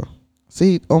 honestly, bro.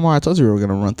 See, Omar, I told you we were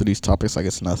gonna run through these topics like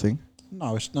it's nothing.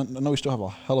 No, it's not. No, we still have a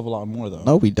hell of a lot more though.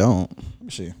 No, we don't. Let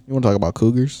me see. You want to talk about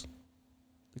cougars?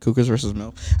 The cougars versus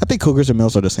milf. I think cougars and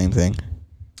milfs are the same thing.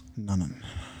 No.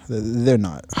 They're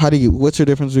not. What's your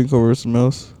difference between cougars and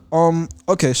milfs?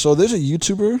 Okay, so there's a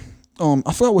YouTuber.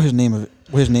 I forgot what his name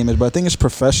is, but I think it's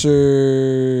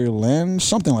Professor Land,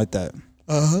 something like that.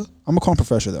 I'm gonna call him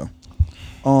Professor though.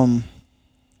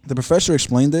 The professor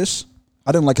explained this.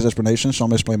 I didn't like his explanation, so I'm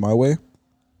gonna explain my way.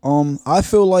 I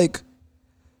feel like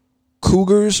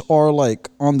cougars are like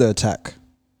on the attack.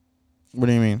 What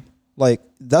do you mean? Like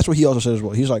that's what he also said as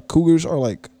well. He's like cougars are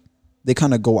like they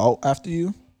kind of go out after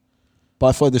you, but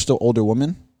I feel like they're still older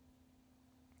women.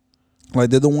 Like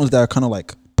they're the ones that are kind of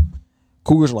like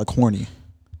cougars are like horny.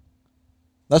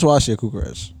 That's what I see a cougar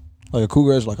as. Like a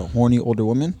cougar is like a horny older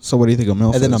woman, So what do you think a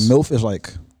milf and then a is? milf is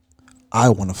like, I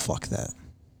want to fuck that.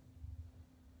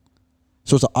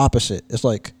 So it's the opposite. It's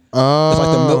like it's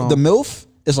like the milf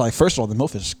is like, first of all, the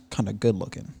milf is kind of good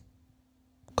looking.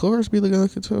 cougars be good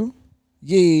looking too.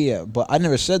 Yeah. But I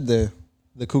never said the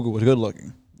cougar was good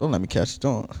looking. Don't let me catch.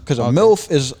 Don't. Because a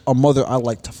MILF is a mother I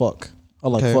like to fuck. I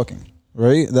like fucking.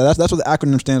 Right? That's what the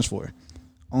acronym stands for.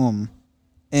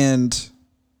 And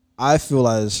I feel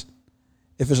as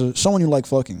if it's someone you like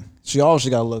fucking, she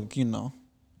obviously gotta look, kind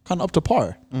of up to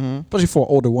par, especially for an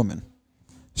older woman.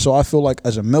 So I feel like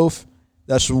as a MILF,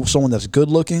 that's someone that's good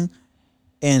looking,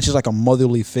 and she's like a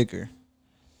motherly figure,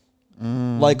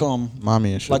 like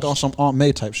mommy and shit. like on some Aunt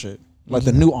May type shit, like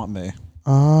the new Aunt May.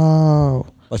 Oh,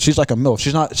 Like she's like a MILF.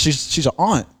 She's not. She's an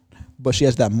aunt, but she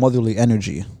has that motherly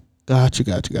energy. got you.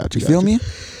 You feel me?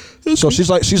 So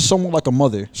she's somewhat like a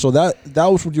mother. So that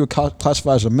was what you would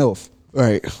classify as a MILF.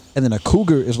 Right. And then a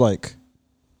cougar is like,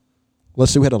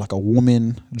 let's say we had a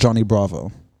woman Johnny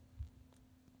Bravo.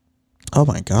 Oh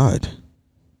my god.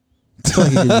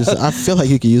 I feel like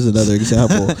you could use another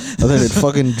example other than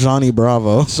fucking Johnny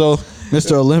Bravo. So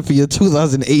Mr. Olympia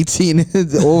 2018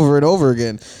 over and over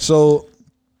again. So,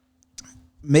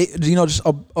 just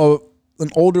an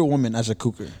older woman as a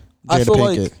cougar. I Jada feel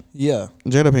Pinkett. like, yeah,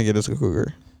 Jada Pinkett is a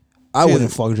cougar. I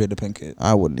wouldn't fuck Jada Pinkett,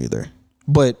 I wouldn't either.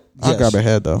 but I'll grab her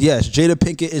head though. Yes, Jada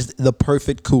Pinkett is the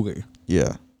perfect cougar.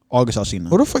 Yeah. August Alsina.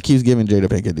 Who the fuck keeps giving Jada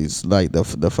Pinkett these like the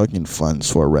fucking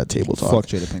funds for a red table talk? Fuck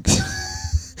Jada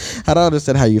Pinkett. I don't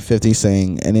understand how you're 50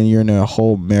 saying, and then you're in a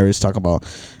whole marriage talking about,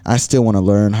 I still want to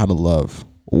learn how to love.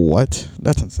 What?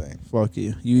 That's insane. Fuck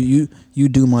you. You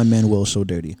do my man Will so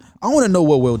dirty. I want to know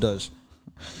what Will does.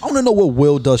 I want to know what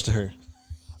Will does to her.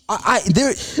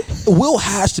 Will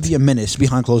has to be a menace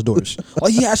behind closed doors.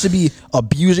 Like he has to be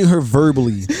abusing her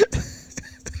verbally.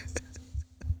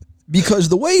 Because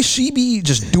the way she be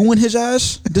just doing his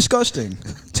ass, disgusting,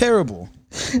 terrible.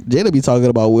 Jada be talking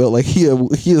about Will like he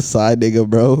a side nigga,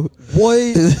 bro.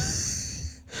 What?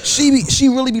 she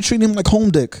really be treating him like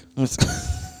home dick.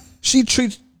 She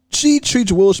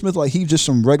treats Will Smith like he's just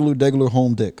some regular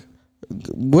home dick.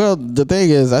 Well, the thing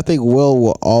is, I think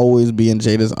will always be in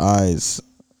Jada's eyes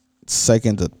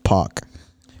second to Pac.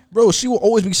 Bro, she will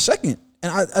always be second,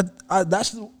 and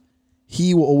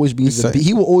he will always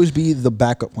be the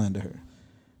backup plan to her.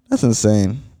 That's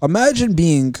insane. Imagine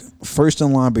being first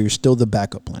in line, but you're still the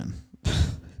backup plan.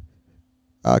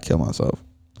 I'll kill myself.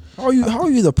 How are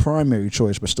you the primary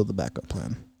choice, but still the backup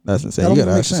plan? That's insane. That You don't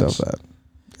gotta make ask yourself sense. that.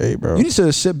 Hey, bro. You need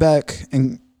to sit back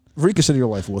and reconsider your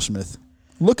life, Will Smith.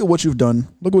 Look at what you've done.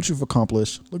 Look at what you've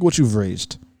accomplished. Look at what you've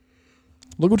raised.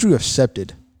 Look what you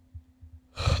accepted.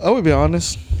 I would be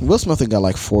honest. Will Smith got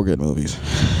like 4 good movies.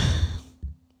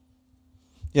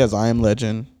 He has I Am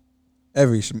Legend.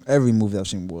 Every movie I've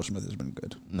seen Will Smith has been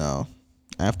good. No.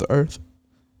 After Earth.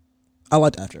 I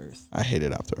liked After Earth. I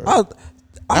hated After Earth.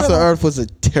 I After Earth was a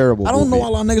terrible movie. I don't know why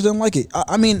a lot of niggas didn't like it.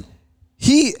 I mean,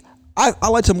 I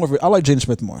liked him more. I like Jaden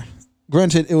Smith more.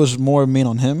 Granted, it was more mean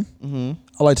on him. Mm-hmm.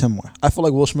 I liked him more. I feel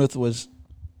like Will Smith was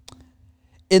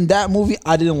in that movie.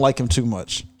 I didn't like him too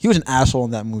much. He was an asshole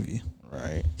in that movie.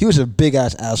 Right. He was a big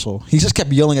ass asshole. He just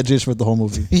kept yelling at Jaden Smith the whole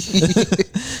movie.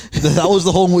 That was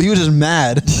the whole movie. He was just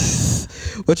mad.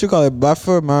 What you call it?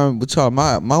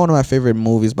 One of my favorite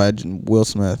movies by Will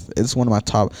Smith. It's one of my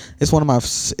top. It's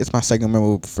my second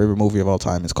favorite movie of all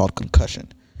time. It's called Concussion.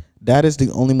 That is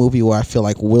the only movie where I feel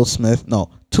like Will Smith. No,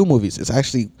 2 movies. It's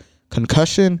actually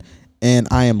Concussion and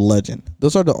I Am Legend.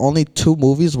 Those are the only 2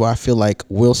 movies where I feel like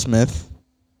Will Smith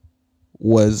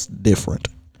was different.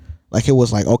 Like it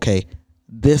was like, okay,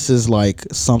 this is like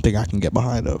something I can get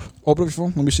behind of. Open up your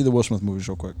phone. Let me see the Will Smith movies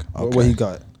real quick. Okay. What he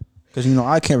got? Because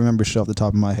I can't remember shit off the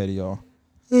top of my head, y'all.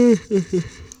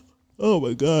 Oh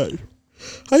my god,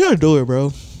 I gotta do it,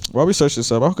 bro. While we search this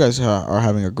up, I hope you guys are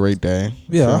having a great day.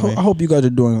 Yeah, Feel me? I hope you guys are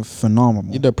doing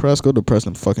phenomenal. You depressed? Go depress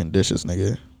them fucking dishes,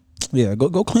 nigga. Yeah,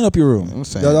 go clean up your room. I'm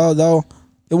saying.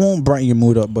 It won't brighten your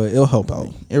mood up, but it'll help out.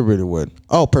 It really would.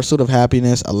 Oh, Pursuit of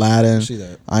Happiness, Aladdin, See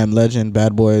that. I Am Legend,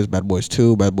 Bad Boys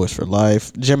 2, Bad Boys for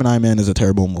Life. Gemini Man is a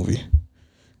terrible movie.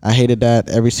 I hated that.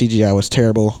 Every CGI was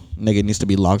terrible. Nigga needs to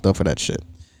be locked up for that shit.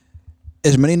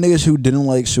 As many niggas who didn't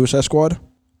like Suicide Squad,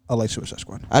 I like Suicide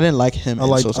Squad. I didn't like him. I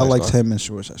liked him in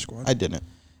Suicide Squad. I didn't.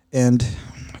 And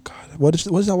oh my god, what is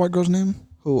that white girl's name?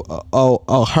 Who?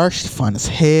 Her. She's fine as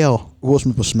hell. Will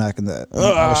Smith was smacking that.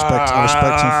 I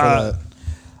respect him for that.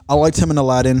 I liked him in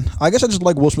Aladdin. I guess I just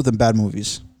like Will Smith in bad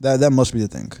movies. That must be the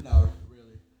thing. No,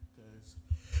 really.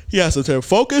 Yeah, so terrible.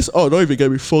 Focus? Oh, don't even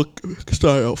get me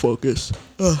started on Focus.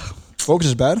 Focus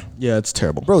is bad? Yeah, it's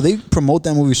terrible. Bro, they promote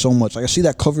that movie so much. Like I see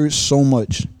that cover so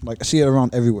much. Like I see it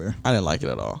around everywhere. I didn't like it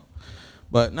at all.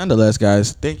 But nonetheless,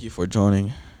 guys, thank you for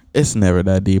joining. It's Never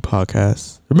That Deep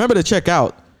podcast. Remember to check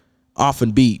out Off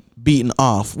and Beat, Beating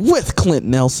Off with Clint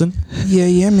Nelson.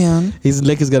 Yeah, man. His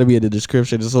link is gonna be in the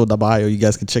description. It's on the bio. You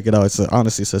guys can check it out. It's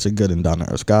honestly such a good and down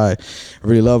to earth guy. I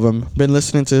really love him. Been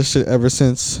listening to this shit ever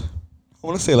since, I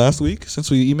want to say last week, since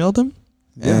we emailed him.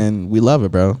 Yeah. And we love it,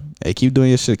 bro. Hey, keep doing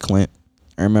your shit, Clint.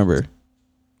 And remember,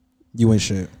 you ain't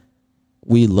shit.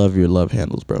 We love your love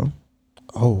handles, bro.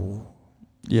 Oh.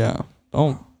 Yeah.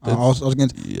 Don't. I was going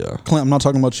to. Yeah. Clint, I'm not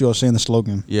talking about you. I was saying the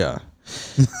slogan. Yeah.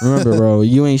 Remember, bro,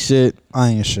 you ain't shit. I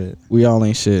ain't shit. We all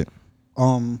ain't shit.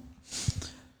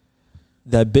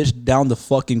 That bitch down the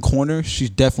fucking corner, she's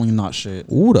definitely not shit.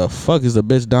 Who the fuck is the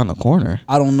bitch down the corner?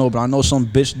 I don't know, but I know some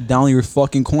bitch down your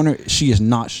fucking corner, she is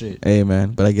not shit. Hey,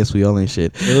 man, but I guess we all ain't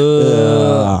shit.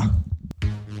 I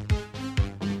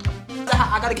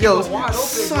gotta keep it wide open,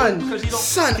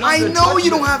 son, I know you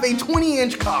don't have a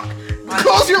 20-inch cock.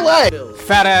 Cross your leg.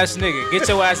 Fat ass nigga, get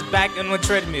your ass back on the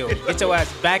treadmill. Get your ass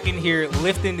back in here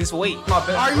lifting this weight.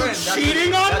 Are you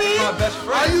cheating on me?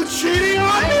 Are you cheating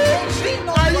on me?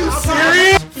 Are you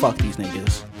serious? Fuck these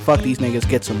niggas. Fuck these niggas.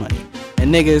 Get some money.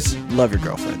 And niggas, love your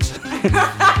girlfriends.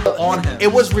 On him.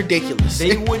 It was ridiculous.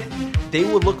 They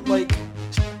would look like,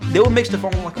 they would make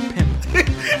Stephon look like a pimp.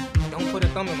 Don't put a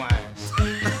thumb in my ass.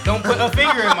 Don't put a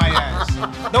finger in my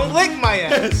ass. Don't lick my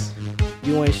ass.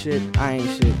 You ain't shit, I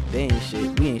ain't shit, they ain't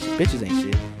shit, we ain't shit, bitches ain't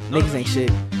shit, niggas ain't shit.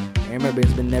 And remember,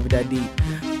 it's been never that deep.